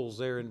the polls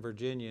there in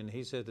Virginia, and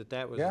he said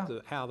that was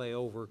how they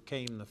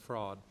overcame the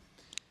fraud.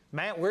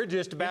 Matt, we're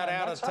just about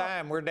out of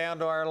time. We're down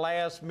to our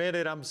last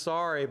minute. I'm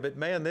sorry, but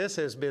man, this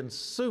has been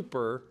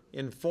super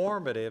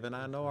informative, and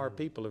I know our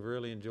people have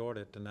really enjoyed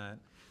it tonight.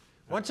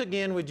 Once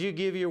again, would you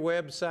give your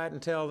website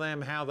and tell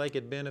them how they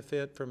could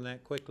benefit from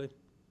that quickly?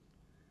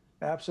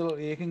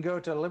 Absolutely. You can go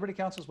to Liberty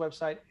Counsel's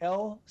website,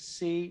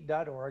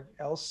 lc.org,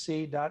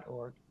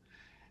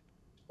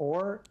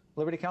 or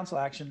Liberty Counsel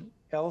Action,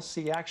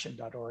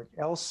 lcaction.org,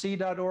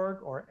 lc.org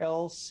or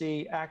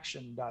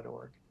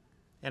lcaction.org.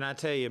 And I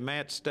tell you,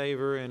 Matt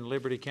Staver and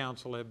Liberty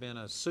Counsel have been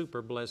a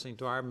super blessing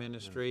to our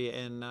ministry,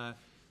 and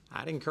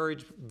I'd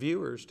encourage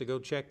viewers to go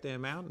check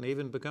them out and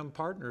even become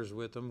partners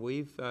with them.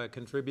 We've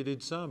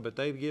contributed some, but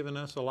they've given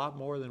us a lot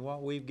more than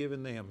what we've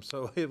given them,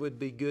 so it would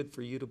be good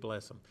for you to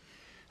bless them.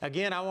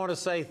 Again, I want to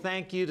say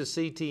thank you to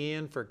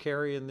CTN for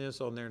carrying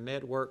this on their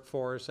network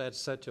for us. That's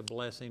such a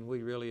blessing.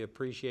 We really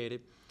appreciate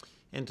it.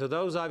 And to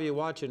those of you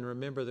watching,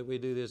 remember that we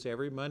do this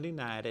every Monday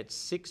night at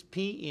 6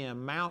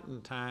 p.m.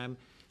 Mountain Time.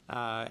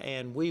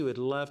 And we would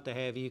love to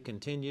have you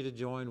continue to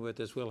join with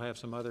us. We'll have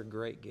some other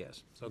great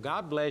guests. So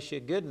God bless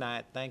you. Good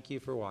night. Thank you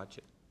for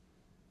watching.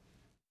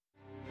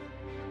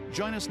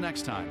 Join us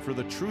next time for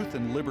the Truth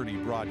and Liberty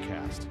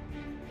broadcast.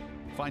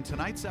 Find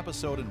tonight's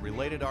episode and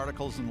related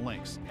articles and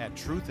links at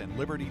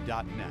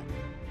truthandliberty.net.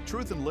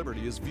 Truth and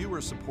Liberty is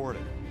viewer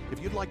supported.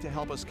 If you'd like to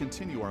help us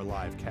continue our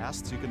live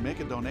casts, you can make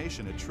a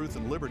donation at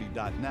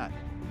truthandliberty.net.